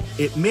vodka.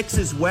 It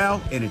mixes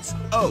well, and it's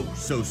oh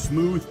so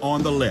smooth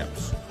on the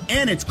lips.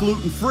 And it's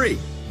gluten-free.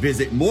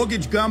 Visit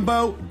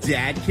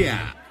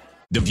MortgageGumbo.com.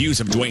 The views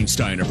of Dwayne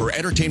Stein are for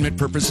entertainment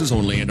purposes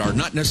only and are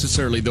not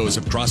necessarily those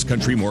of Cross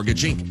Country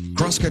Mortgage Inc.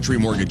 Cross Country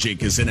Mortgage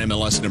Inc. is in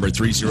MLS number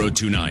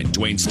 3029.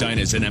 Dwayne Stein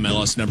is in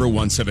MLS number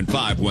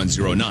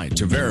 175109.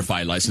 To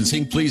verify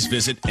licensing, please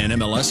visit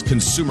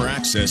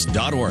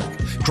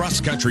NMLSConsumerAccess.org.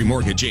 Cross Country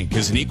Mortgage Inc.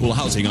 is an equal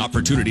housing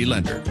opportunity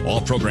lender. All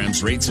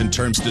programs, rates, and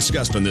terms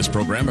discussed on this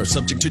program are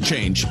subject to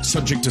change,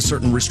 subject to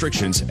certain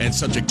restrictions, and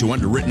subject to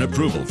underwritten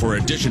approval. For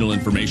additional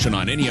information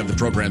on any of the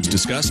programs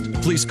discussed,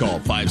 please call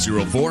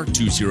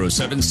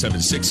 504-207-7607. She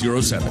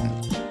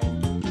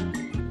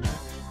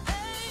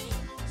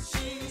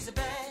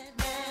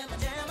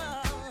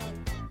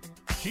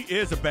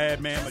is a bad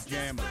mamma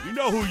jamma. You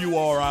know who you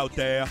are out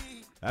there.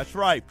 That's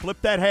right.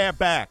 Flip that hair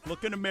back.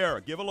 Look in the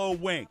mirror. Give a little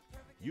wink.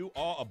 You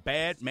are a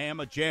bad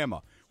mamma jamma.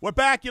 We're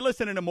back. You're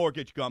listening to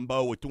Mortgage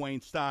Gumbo with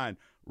Dwayne Stein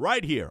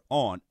right here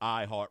on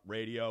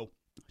iHeartRadio.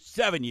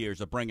 7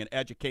 years of bringing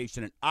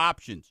education and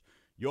options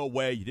your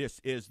way.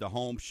 This is the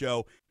home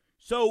show.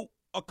 So,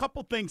 a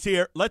couple things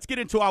here. Let's get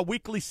into our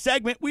weekly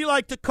segment we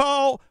like to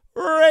call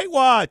Rate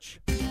Watch.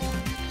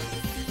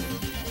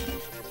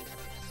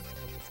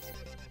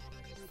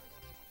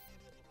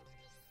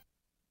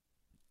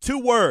 2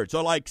 words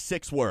or like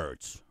 6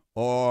 words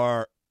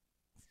or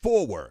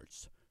 4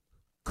 words.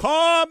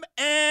 Come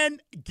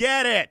and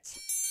get it.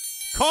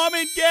 Come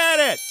and get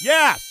it.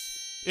 Yes.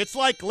 It's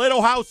like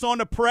Little House on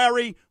the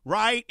Prairie,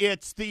 right?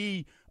 It's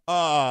the,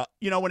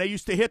 when they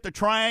used to hit the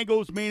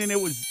triangles, meaning it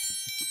was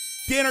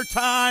dinner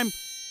time.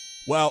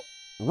 Well,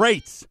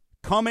 rates,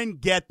 come and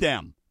get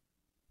them.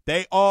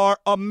 They are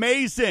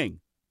amazing.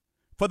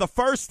 For the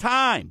first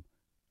time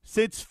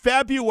since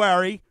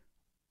February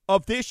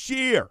of this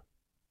year,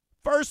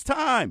 first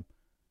time,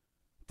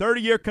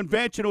 30-year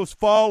conventional's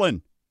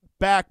fallen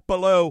back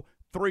below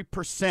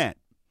 3%.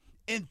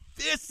 And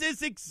this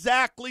is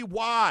exactly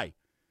why.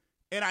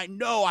 And I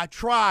know I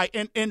try.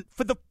 And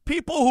for the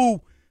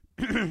people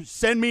who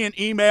send me an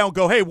email and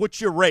go, hey,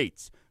 what's your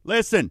rates?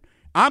 Listen,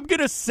 I'm going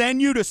to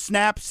send you to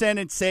Snap, Send,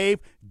 and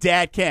Save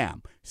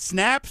DadCam.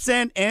 Snap,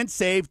 Send, and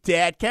Save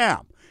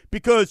DadCam.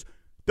 Because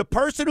the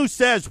person who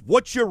says,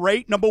 what's your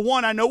rate? Number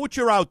one, I know what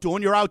you're out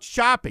doing. You're out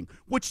shopping,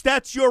 which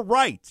that's your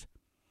right.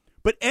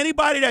 But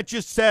anybody that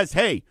just says,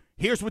 hey,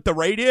 here's what the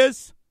rate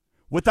is,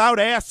 without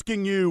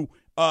asking you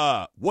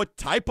what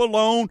type of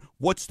loan,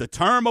 what's the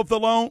term of the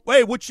loan,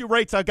 hey, what's your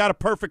rates? I got a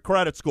perfect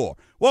credit score.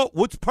 Well,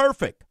 what's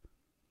perfect?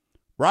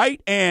 Right?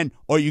 And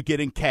are you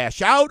getting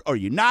cash out? Are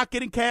you not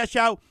getting cash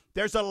out?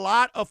 There's a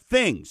lot of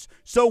things.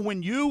 So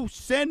when you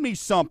send me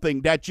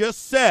something that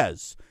just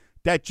says,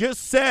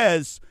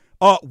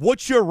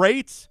 what's your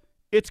rates?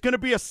 It's going to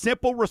be a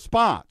simple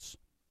response.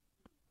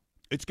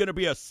 It's going to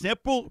be a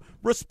simple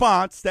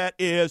response that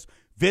is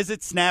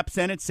visit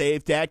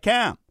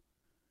SnapSendAndSave.com.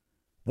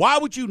 Why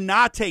would you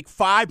not take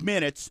 5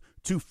 minutes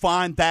to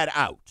find that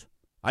out?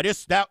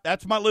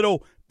 That's my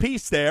little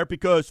piece there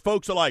because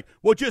folks are like,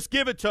 well, just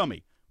give it to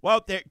me.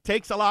 Well, it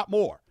takes a lot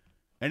more.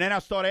 And then I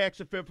start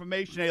asking for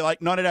information. They're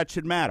like, none of that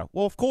should matter.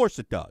 Well, of course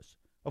it does.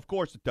 Of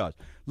course it does.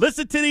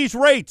 Listen to these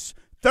rates.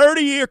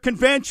 30-year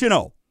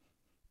conventional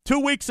 2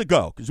 weeks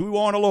ago, because we were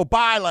on a little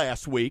buy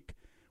last week,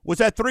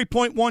 was at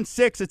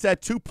 3.16. It's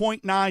at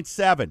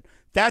 2.97.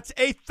 That's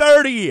a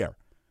 30-year.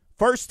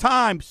 First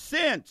time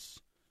since,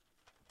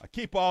 I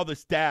keep all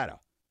this data,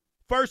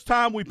 first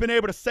time we've been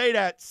able to say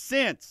that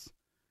since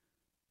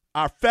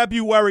our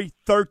February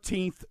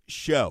 13th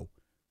show.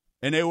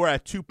 And they were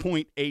at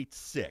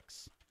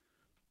 2.86.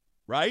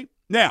 Right?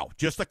 Now,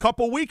 just a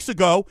couple weeks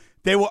ago,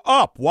 they were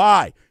up.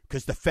 Why?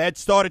 Because the Fed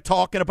started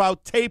talking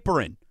about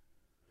tapering.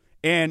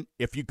 And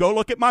if you go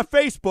look at my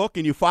Facebook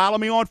and you follow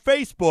me on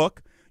Facebook,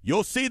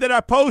 you'll see that I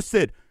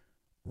posted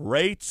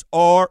rates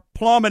are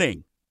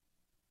plummeting.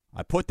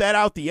 I put that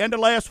out the end of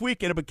last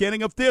week and the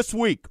beginning of this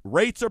week.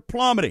 Rates are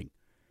plummeting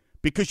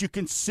because you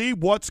can see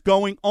what's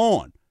going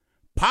on.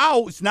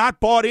 Powell is not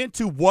bought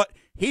into what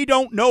he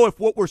don't know if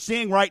what we're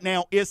seeing right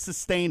now is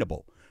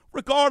sustainable.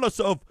 Regardless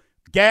of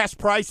gas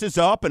prices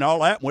up and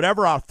all that,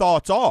 whatever our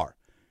thoughts are.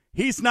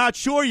 He's not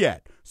sure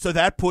yet. So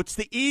that puts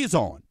the ease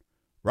on,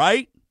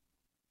 right?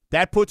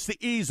 That puts the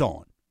ease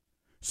on.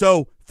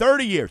 So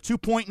 30-year,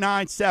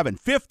 2.97.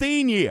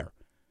 15-year,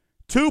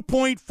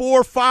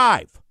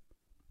 2.45.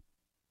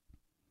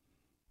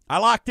 I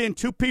locked in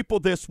 2 people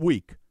this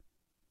week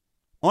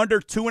under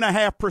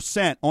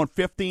 2.5% on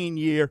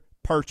 15-year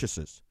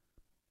purchases.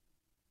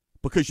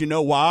 Because you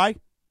know why?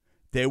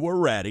 They were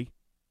ready.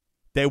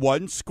 They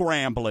wasn't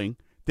scrambling.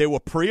 They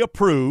were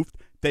pre-approved.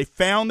 They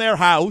found their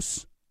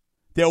house.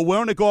 They were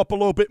willing to go up a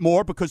little bit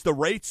more because the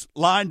rates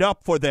lined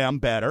up for them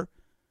better,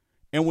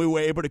 and we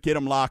were able to get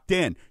them locked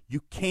in.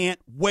 You can't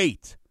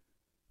wait.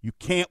 You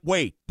can't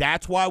wait.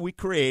 That's why we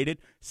created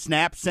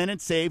Snap, Send,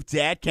 and Save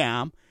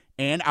DadCam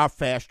and our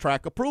fast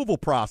track approval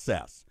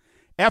process.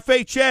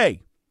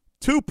 FHA,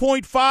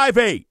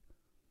 2.58.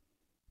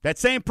 That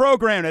same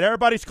program that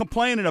everybody's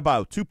complaining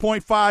about,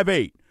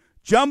 2.58.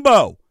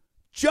 Jumbo,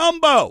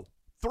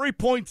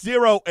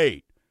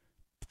 3.08.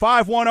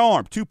 5-1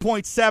 ARM,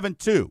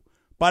 2.72.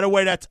 By the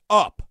way, that's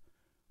up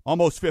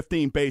almost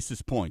 15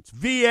 basis points.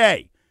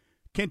 VA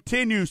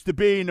continues to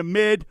be in the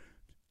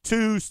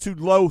mid-2s to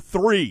low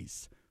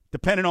 3s,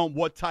 depending on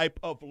what type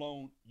of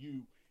loan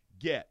you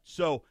get.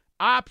 So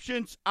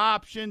options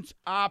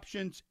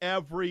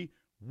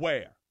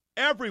everywhere.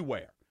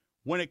 Everywhere.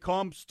 When it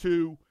comes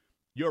to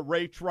your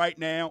rates right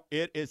now,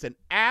 it is an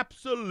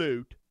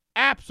absolute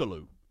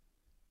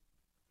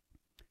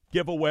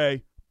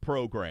giveaway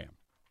program.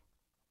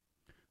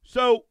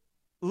 So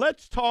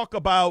let's talk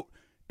about,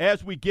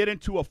 as we get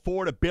into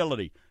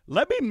affordability,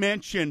 let me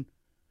mention,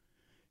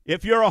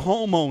 if you're a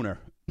homeowner,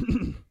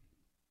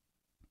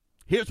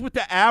 here's what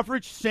the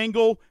average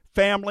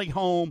single-family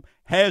home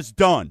has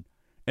done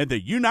in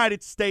the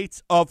United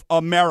States of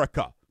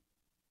America.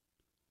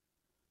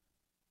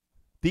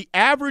 The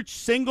average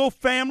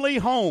single-family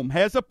home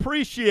has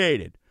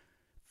appreciated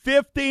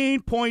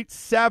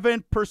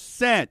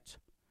 15.7%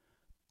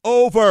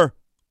 over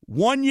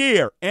 1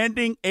 year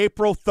ending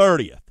April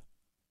 30th.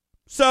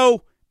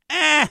 So,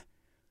 I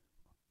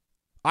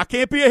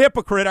can't be a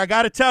hypocrite. I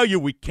got to tell you,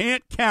 we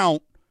can't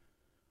count,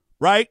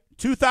 right?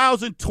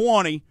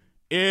 2020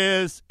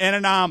 is an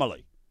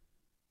anomaly,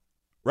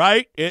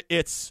 right?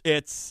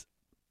 It's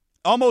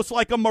almost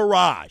like a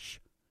mirage.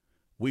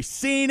 We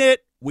seen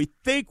it. We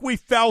think we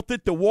felt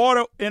it. The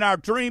water in our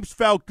dreams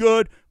felt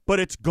good, but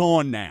it's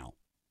gone now.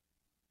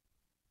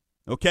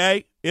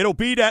 Okay? It'll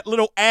be that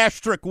little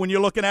asterisk when you're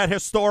looking at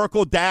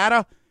historical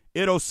data.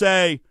 It'll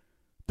say,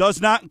 does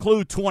not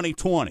include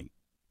 2020.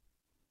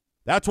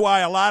 That's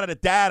why a lot of the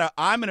data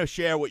I'm going to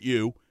share with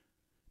you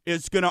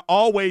is going to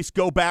always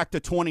go back to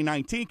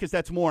 2019 because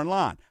that's more in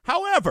line.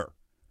 However,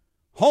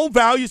 home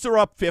values are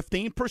up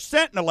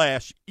 15% in the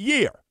last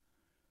year.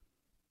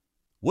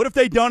 What have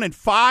they done in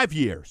 5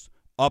 years?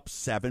 Up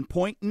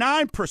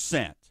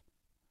 7.9%.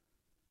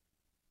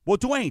 Well,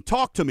 Dwayne,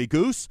 talk to me,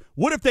 Goose.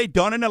 What have they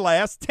done in the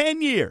last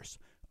 10 years?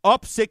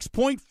 Up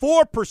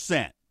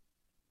 6.4%.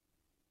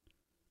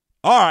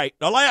 All right,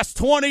 the last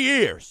 20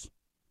 years.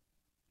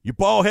 You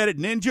bald-headed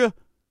ninja,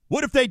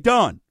 what have they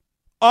done?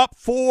 Up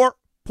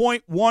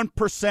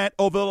 4.1%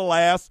 over the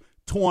last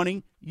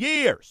 20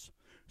 years.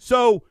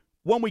 So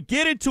when we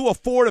get into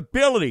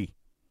affordability,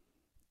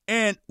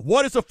 and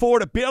what is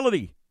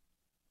affordability?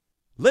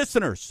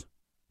 Listeners,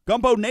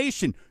 Gumbo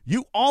Nation,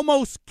 you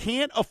almost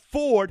can't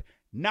afford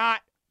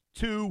not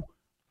to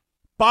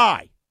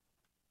buy.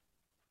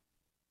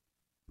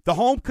 The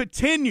home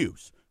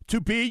continues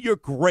to be your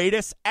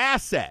greatest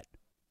asset.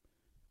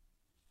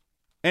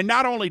 And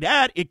not only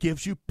that, it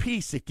gives you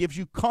peace. It gives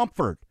you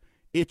comfort.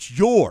 It's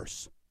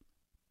yours.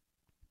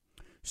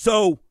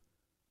 So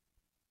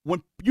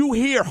when you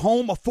hear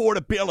home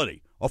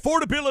affordability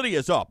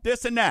is up,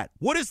 this and that.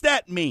 What does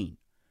that mean?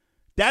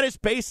 That is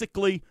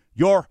basically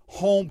your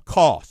home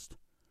cost.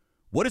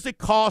 What does it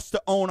cost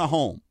to own a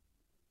home?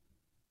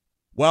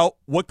 Well,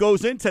 what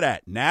goes into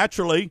that?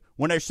 Naturally,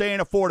 when they're saying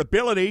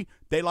affordability,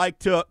 they like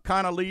to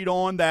kind of lead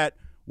on that,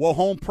 well,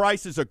 home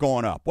prices are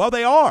going up. Well,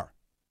 they are.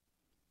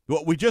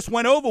 What we just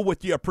went over with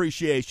the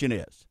appreciation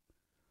is.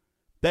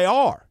 They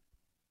are.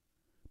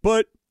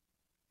 But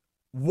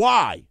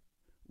why?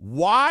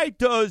 Why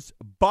does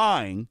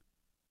buying,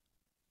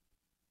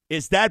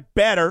 is that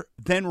better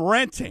than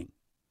renting?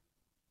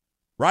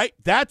 Right?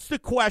 That's the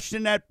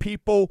question that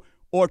people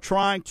are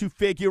trying to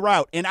figure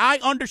out. And I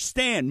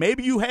understand.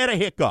 Maybe you had a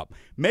hiccup.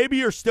 Maybe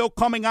you're still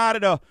coming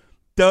out of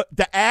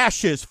the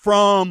ashes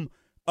from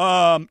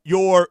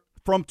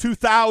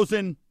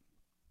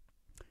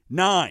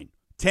 2009,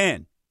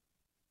 10.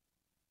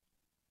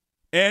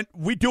 And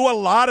we do a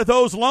lot of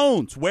those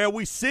loans where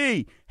we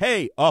see,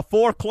 hey, a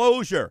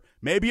foreclosure,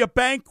 maybe a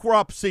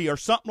bankruptcy or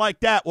something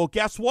like that. Well,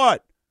 guess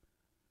what?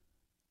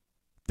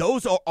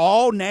 Those are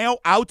all now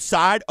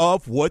outside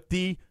of what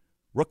the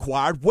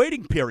required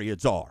waiting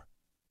periods are.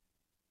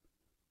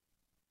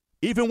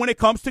 Even when it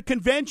comes to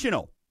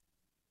conventional.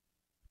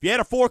 If you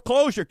had a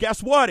foreclosure,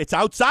 guess what? It's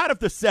outside of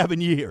the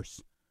 7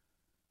 years.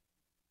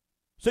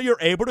 So you're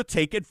able to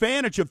take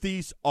advantage of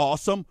these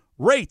awesome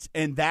rates,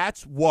 and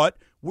that's what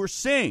we're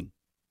seeing.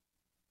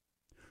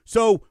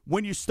 So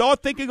when you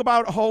start thinking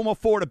about home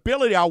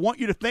affordability, I want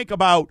you to think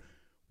about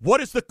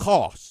what is the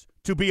cost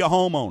to be a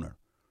homeowner,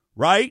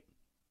 right?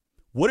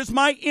 What is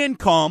my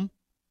income?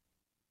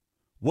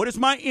 What is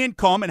my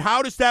income, and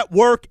how does that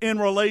work in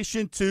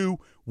relation to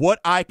what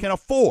I can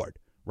afford,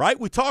 right?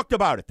 We talked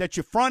about it. That's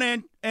your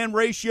front end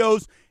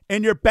ratios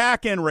and your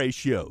back end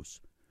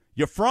ratios.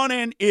 Your front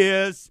end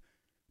is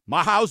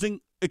my housing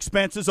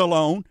expenses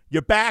alone.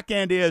 Your back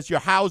end is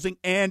your housing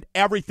and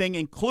everything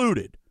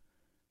included.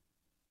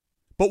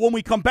 But when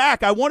we come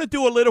back, I want to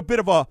do a little bit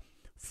of a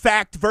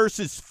fact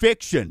versus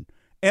fiction,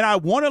 and I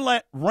want to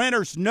let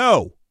renters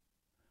know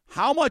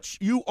how much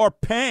you are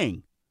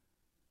paying,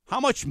 how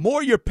much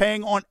more you're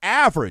paying on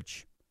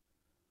average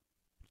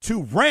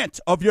to rent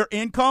of your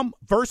income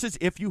versus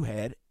if you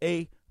had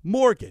a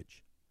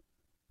mortgage.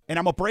 And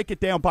I'm going to break it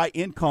down by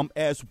income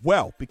as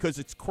well because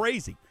it's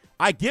crazy.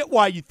 I get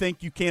why you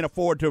think you can't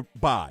afford to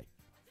buy.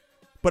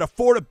 But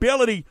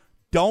affordability,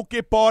 don't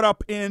get bought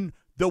up in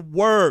the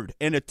word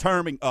and the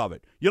terming of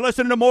it. You're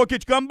listening to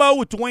Mortgage Gumbo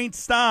with Dwayne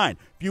Stein.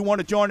 If you want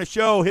to join the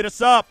show, hit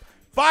us up,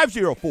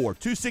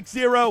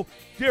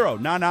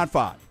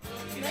 504-260-0995.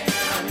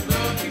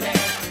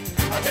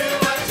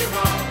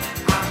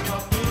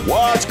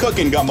 What's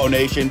cooking, Gumbo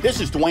Nation? This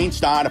is Dwayne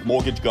Stein of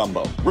Mortgage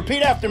Gumbo.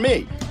 Repeat after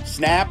me.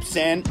 Snap,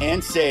 send,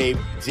 and save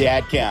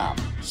Dadcom.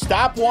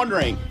 Stop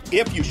wondering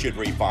if you should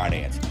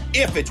refinance,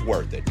 if it's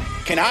worth it.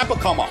 Can I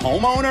become a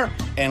homeowner?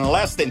 In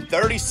less than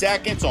 30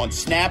 seconds on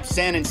Snap,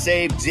 Send, and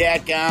Save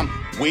Dadcom,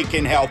 we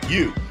can help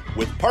you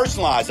with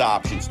personalized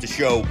options to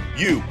show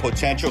you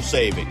potential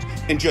savings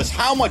and just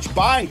how much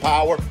buying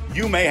power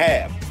you may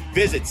have.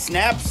 Visit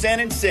Snap,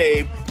 Send, and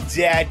Save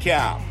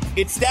Dadcom.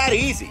 It's that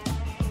easy.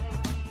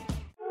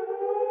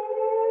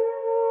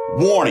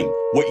 Warning,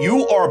 what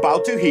you are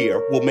about to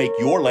hear will make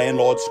your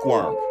landlord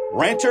squirm.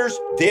 Renters,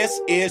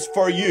 this is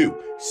for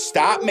you.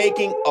 Stop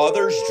making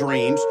others'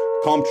 dreams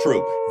come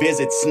true.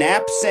 Visit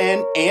Snap,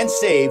 Send, and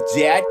Save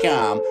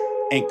Dadcom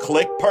and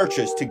click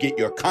purchase to get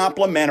your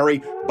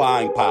complimentary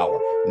buying power.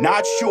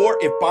 Not sure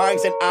if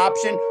buying's an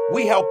option?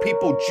 We help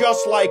people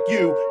just like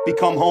you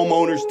become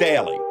homeowners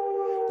daily.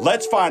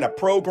 Let's find a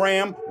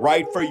program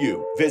right for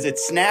you. Visit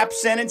Snap,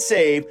 Send, and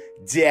Save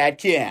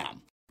Dadcom.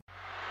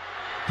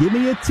 Give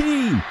me a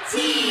T.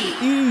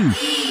 T-E-A-M.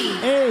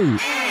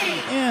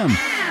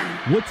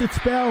 What's it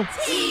spelled?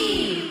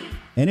 T.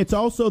 And it's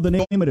also the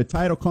name of the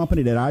title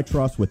company that I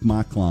trust with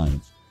my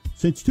clients.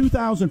 Since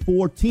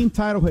 2004, Team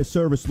Title has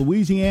serviced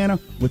Louisiana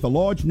with a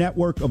large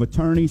network of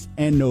attorneys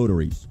and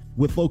notaries.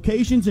 With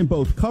locations in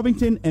both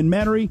Covington and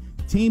Metairie,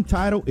 Team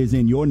Title is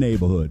in your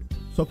neighborhood.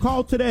 So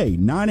call today,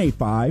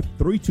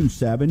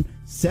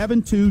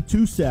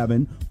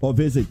 985-327-7227, or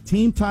visit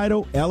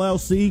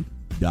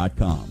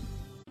TeamTitleLLC.com.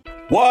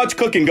 What's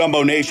cooking,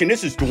 Gumbo Nation?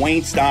 This is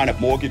Dwayne Stein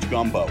of Mortgage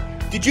Gumbo.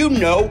 Did you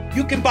know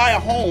you can buy a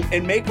home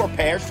and make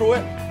repairs to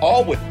it,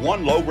 all with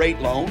one low-rate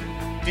loan?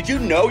 Did you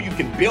know you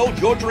can build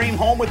your dream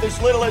home with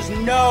as little as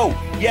no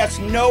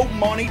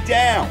money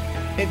down?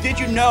 And did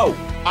you know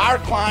our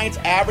clients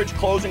average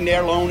closing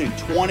their loan in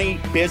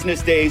 20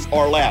 business days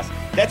or less?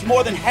 That's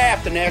more than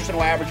half the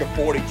national average of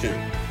 42.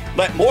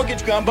 Let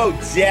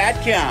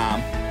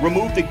MortgageGumbo.com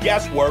remove the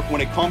guesswork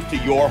when it comes to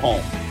your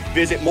home.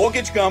 Visit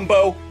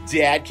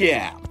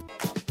MortgageGumbo.com.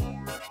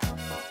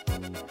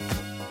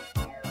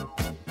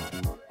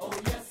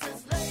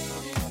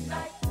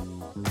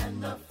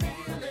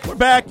 We're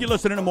back. You're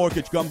listening to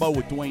Mortgage Gumbo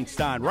with Dwayne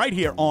Stein right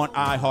here on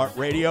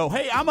iHeartRadio.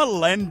 Hey, I'm a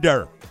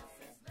lender.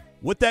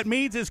 What that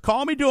means is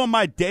call me doing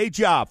my day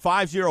job,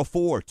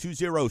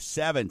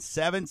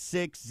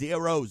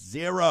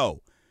 504-207-7600.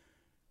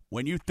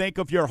 When you think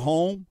of your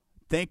home,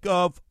 think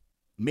of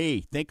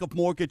me. Think of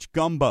Mortgage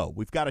Gumbo.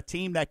 We've got a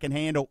team that can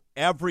handle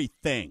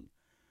everything.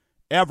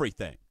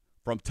 Everything.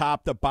 From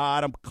top to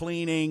bottom,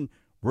 cleaning,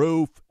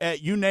 roof,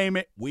 you name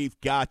it,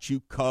 we've got you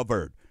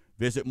covered.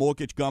 Visit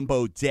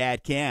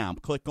MortgageGumbo.com.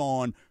 Click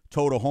on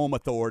Total Home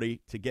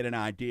Authority to get an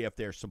idea if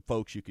there's some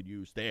folks you could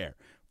use there.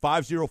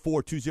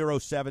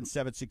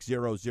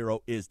 504-207-7600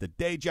 is the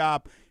day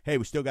job. Hey,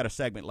 we still got a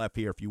segment left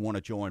here if you want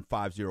to join,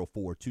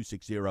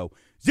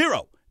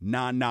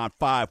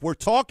 504-260-0995. We're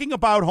talking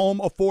about home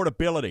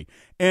affordability.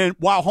 And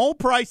while home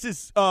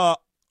prices are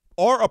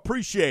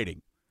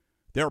appreciating,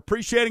 they're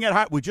appreciating at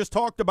high. We just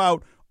talked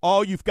about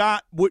all you've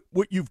got, what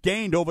you've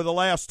gained over the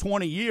last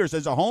 20 years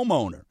as a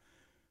homeowner.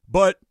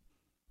 But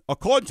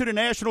according to the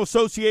National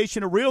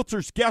Association of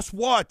Realtors, guess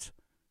what?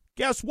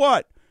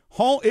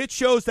 It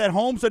shows that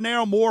homes are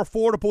now more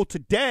affordable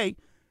today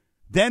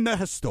than the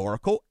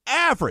historical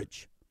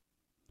average.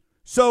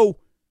 So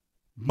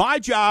my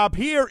job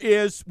here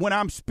is, when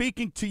I'm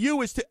speaking to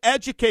you, is to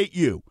educate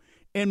you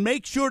and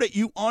make sure that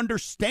you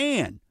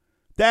understand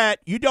that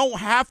you don't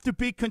have to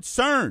be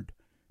concerned,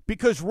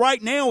 because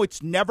right now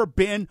it's never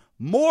been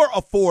more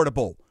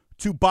affordable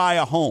to buy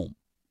a home.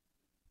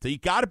 So you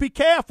got to be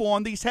careful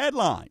on these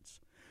headlines.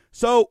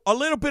 So a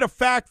little bit of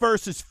fact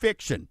versus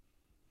fiction.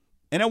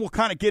 And then we'll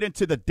kind of get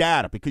into the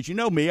data, because you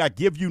know me, I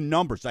give you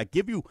numbers. I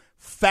give you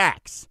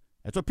facts.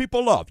 That's what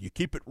people love. You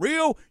keep it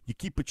real, you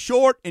keep it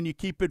short, and you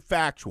keep it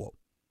factual.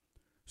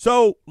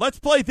 So let's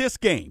play this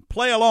game.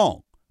 Play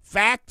along.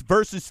 Fact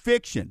versus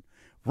fiction.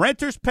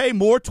 Renters pay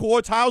more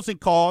towards housing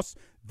costs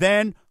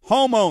than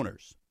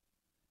homeowners.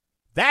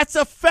 That's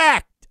a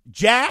fact,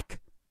 Jack.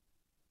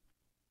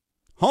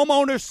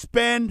 Homeowners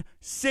spend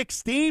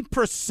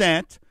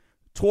 16%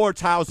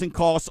 towards housing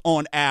costs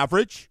on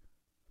average,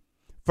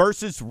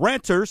 versus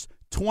renters,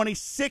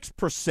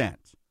 26%.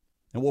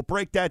 And we'll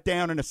break that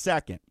down in a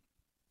second.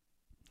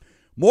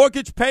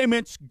 Mortgage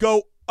payments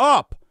go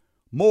up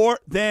more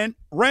than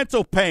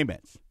rental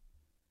payments.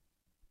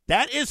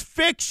 That is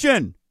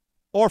fiction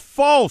or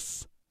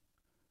false.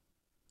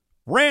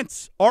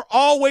 Rents are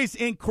always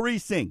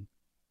increasing.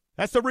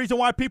 That's the reason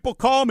why people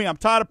call me. I'm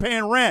tired of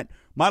paying rent.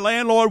 My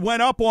landlord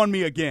went up on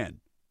me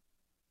again.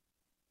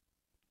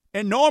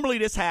 And normally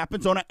this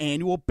happens on an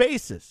annual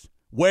basis,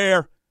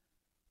 where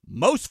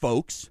most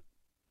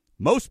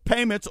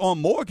payments on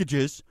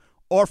mortgages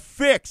are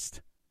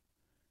fixed.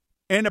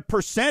 And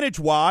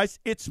percentage-wise,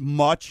 it's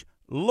much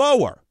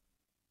lower.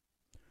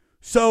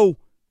 So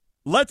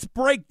let's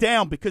break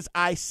down, because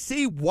I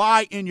see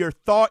why in your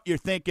thought you're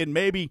thinking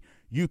maybe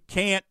you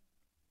can't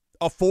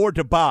afford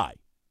to buy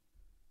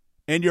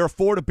and your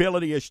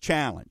affordability is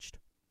challenged.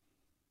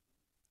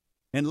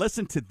 And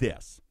listen to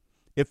this.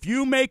 If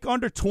you make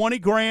under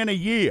 $20,000 a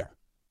year,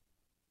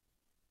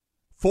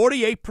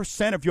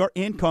 48% of your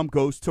income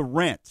goes to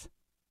rent,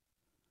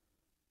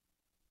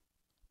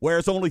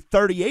 whereas only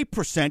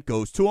 38%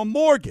 goes to a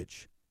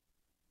mortgage.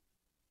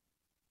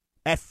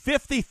 At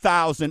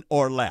 $50,000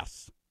 or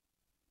less,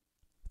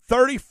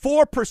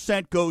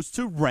 34% goes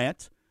to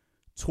rent,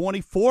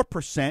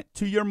 24%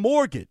 to your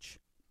mortgage.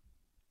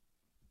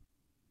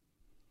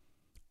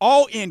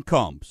 All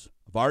incomes,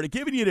 I've already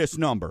given you this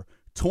number,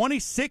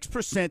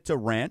 26% to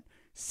rent,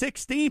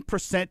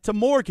 16% to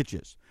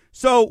mortgages.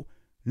 So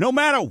no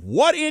matter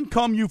what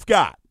income you've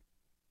got,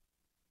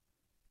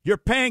 you're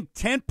paying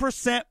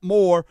 10%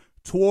 more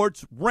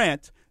towards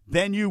rent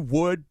than you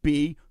would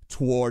be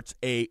towards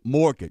a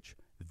mortgage.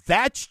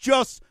 That's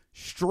just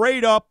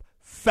straight up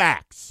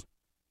facts.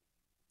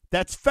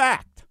 That's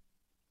fact.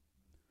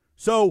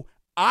 So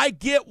I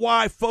get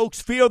why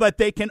folks feel that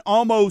they can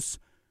almost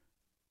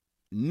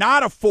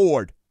not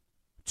afford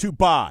to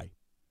buy.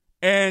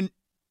 And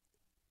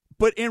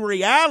But in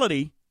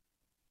reality,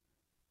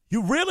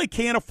 you really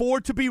can't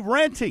afford to be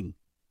renting.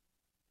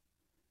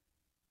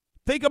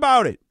 Think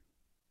about it.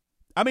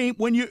 I mean,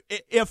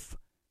 if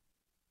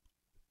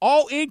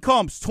all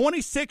income's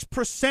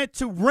 26%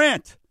 to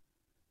rent,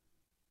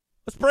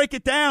 let's break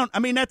it down. I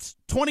mean, that's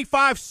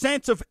 25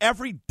 cents of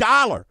every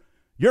dollar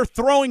you're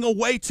throwing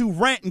away to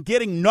rent and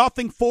getting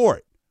nothing for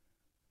it.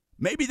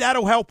 Maybe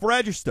that'll help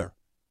register.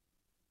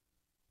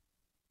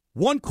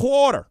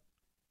 1/4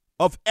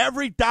 of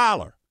every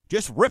dollar.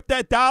 Just rip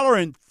that dollar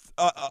and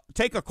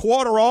take a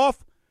quarter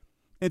off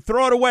and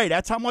throw it away.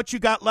 That's how much you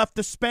got left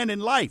to spend in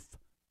life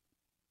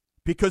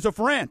because of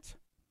rent.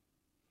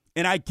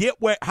 And I get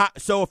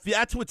so if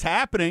that's what's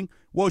happening,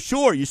 well,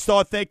 sure, you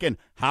start thinking,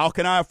 how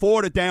can I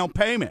afford a down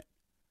payment?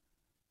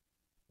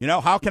 You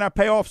know, how can I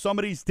pay off some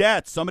of these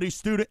debts, some of these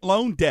student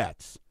loan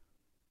debts,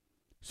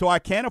 so I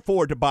can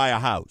afford to buy a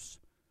house?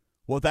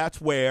 Well, that's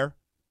where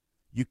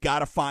you got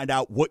to find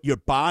out what your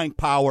buying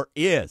power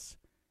is.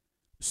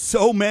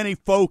 So many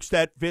folks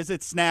that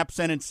visit Snap,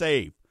 Send, and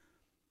Save,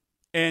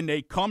 and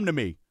they come to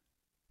me,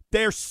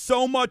 they're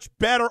so much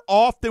better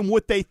off than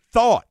what they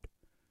thought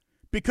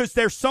because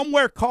they're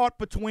somewhere caught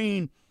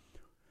between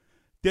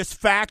this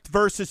fact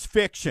versus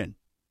fiction.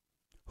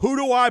 Who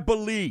do I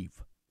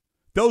believe?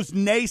 Those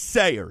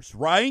naysayers,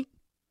 right?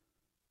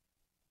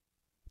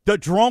 The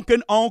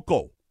drunken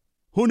uncle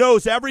who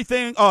knows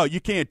everything. Oh, you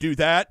can't do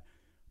that,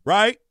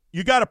 right?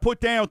 You got to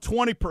put down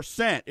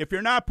 20%. If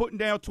you're not putting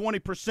down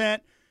 20%,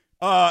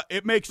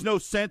 it makes no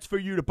sense for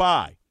you to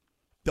buy.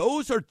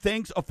 Those are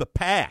things of the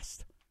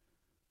past.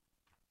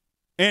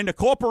 And the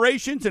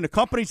corporations and the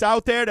companies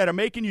out there that are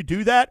making you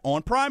do that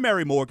on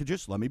primary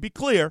mortgages, let me be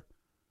clear,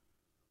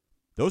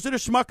 those are the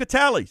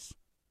schmuckatellis.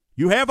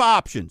 You have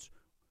options.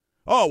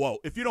 Oh, well,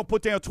 if you don't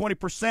put down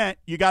 20%,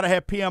 you got to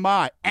have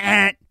PMI.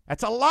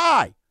 That's a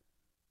lie.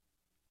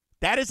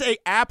 That is an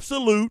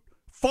absolute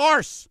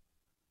farce.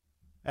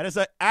 That is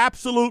an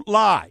absolute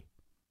lie.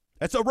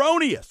 That's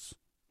erroneous.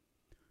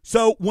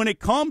 So when it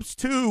comes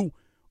to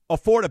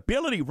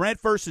affordability,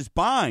 rent versus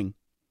buying,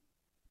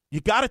 you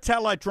got to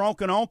tell that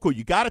drunken uncle.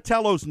 You got to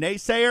tell those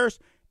naysayers,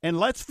 and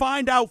let's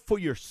find out for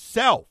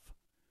yourself.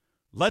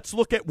 Let's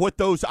look at what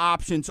those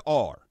options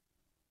are.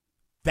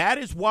 That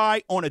is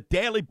why on a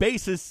daily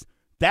basis,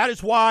 that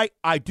is why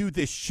I do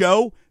this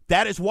show.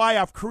 That is why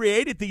I've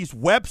created these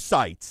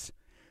websites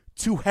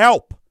to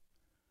help.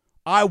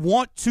 I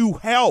want to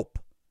help.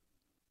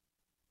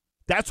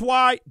 That's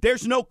why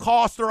there's no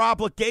cost or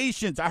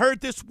obligations. I heard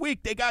this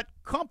week they got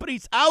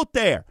companies out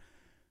there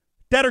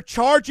that are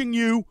charging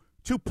you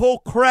to pull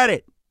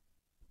credit,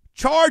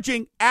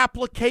 charging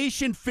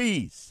application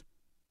fees.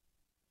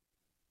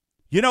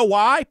 You know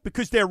why?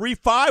 Because their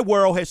refi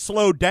world has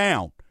slowed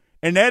down,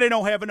 and now they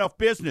don't have enough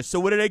business. So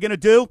what are they going to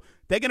do?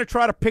 They're going to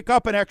try to pick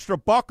up an extra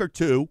buck or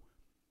two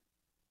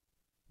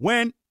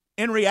when,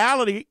 in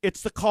reality,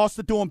 it's the cost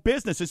of doing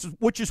business,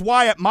 which is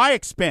why, at my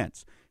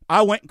expense,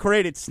 I went and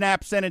created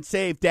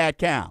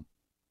SnapSendAndSave.com,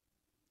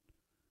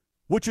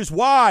 which is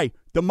why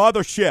the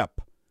mothership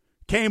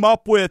came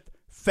up with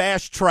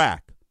Fast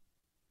Track.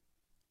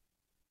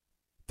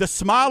 The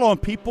smile on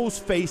people's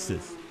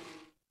faces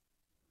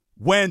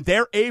when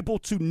they're able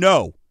to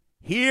know,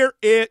 you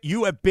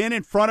have been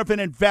in front of an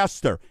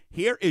investor.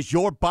 Here is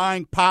your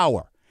buying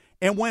power.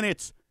 And when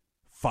it's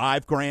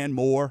 $5,000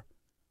 more,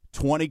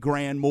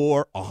 $20,000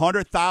 more,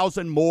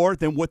 $100,000 more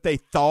than what they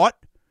thought,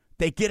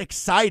 they get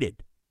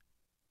excited.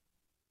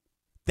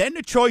 Then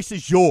the choice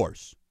is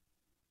yours.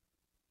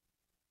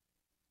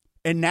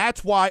 And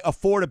that's why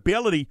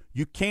affordability,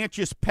 you can't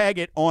just peg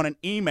it on an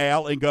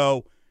email and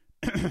go,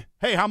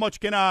 hey, how much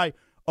can I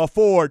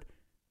afford?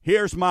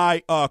 Here's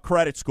my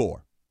credit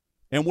score.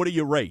 And what are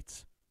your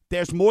rates?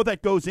 There's more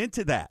that goes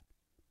into that.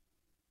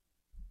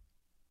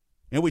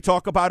 And we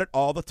talk about it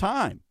all the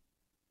time.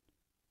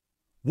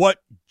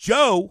 What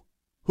Joe,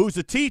 who's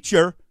a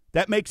teacher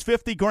that makes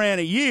 $50,000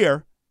 a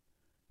year,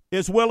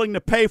 is willing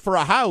to pay for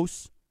a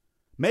house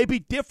may be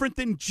different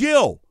than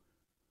Jill,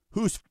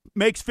 who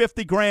makes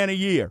 $50,000 a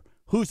year,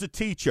 who's a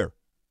teacher.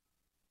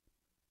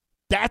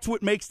 That's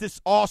what makes this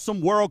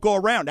awesome world go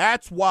around.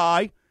 That's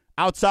why,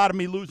 outside of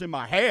me losing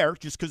my hair,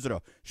 just because of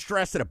the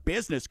stress of the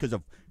business, because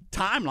of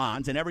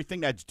timelines and everything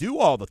that's due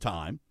all the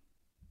time,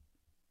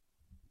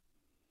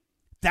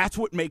 that's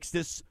what makes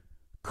this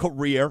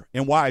career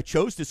and why I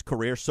chose this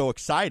career so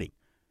exciting.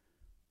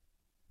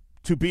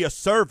 To be a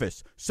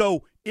service.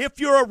 So if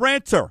you're a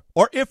renter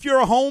or if you're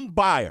a home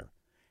buyer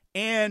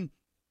and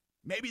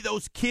maybe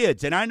those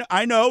kids, and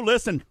I know,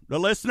 listen, the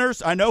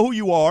listeners, I know who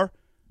you are.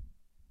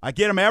 I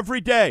get them every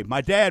day.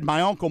 My dad,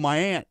 my uncle, my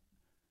aunt,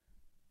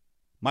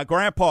 my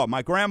grandpa,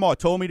 my grandma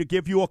told me to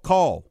give you a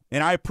call,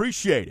 and I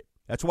appreciate it.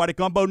 That's why the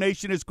Gumbo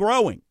Nation is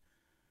growing.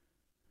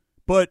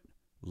 But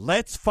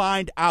let's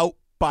find out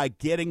by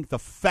getting the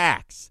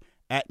facts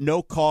at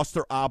no cost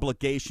or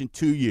obligation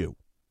to you.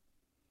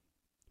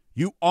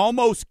 You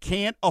almost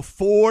can't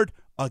afford,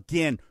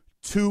 again,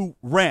 to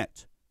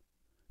rent.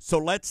 So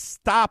let's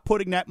stop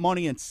putting that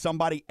money in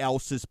somebody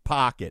else's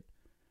pocket,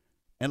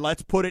 and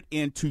let's put it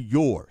into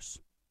yours.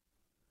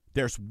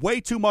 There's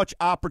way too much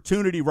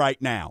opportunity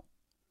right now.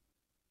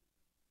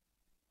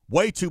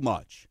 Way too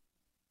much.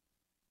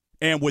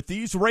 And with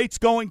these rates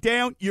going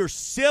down, you're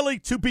silly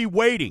to be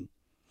waiting.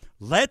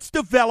 Let's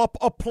develop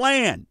a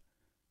plan.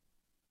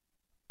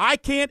 I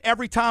can't,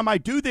 every time I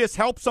do this,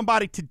 help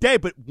somebody today,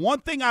 but one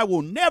thing I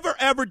will never,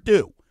 ever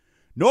do,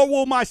 nor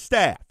will my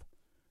staff,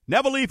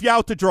 never leave you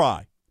out to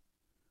dry.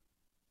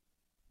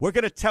 We're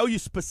going to tell you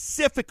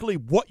specifically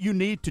what you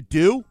need to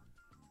do,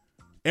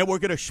 and we're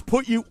going to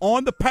put you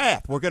on the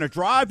path. We're going to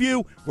drive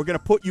you. We're going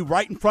to put you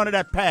right in front of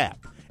that path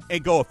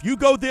and go, if you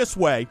go this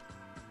way,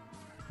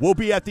 we'll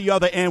be at the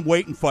other end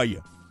waiting for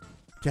you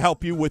to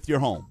help you with your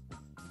home.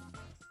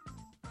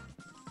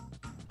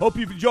 Hope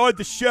you've enjoyed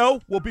the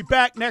show. We'll be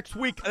back next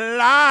week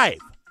live.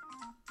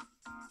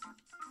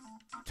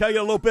 Tell you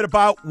a little bit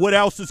about what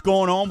else is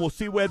going on. We'll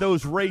see where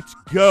those rates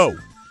go.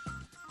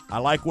 I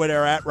like where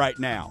they're at right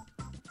now.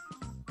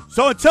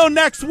 So until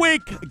next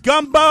week,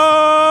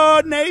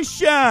 Gumbo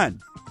Nation,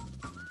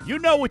 you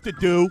know what to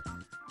do.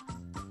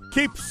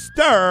 Keep stirring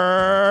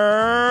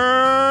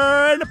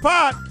the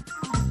pot.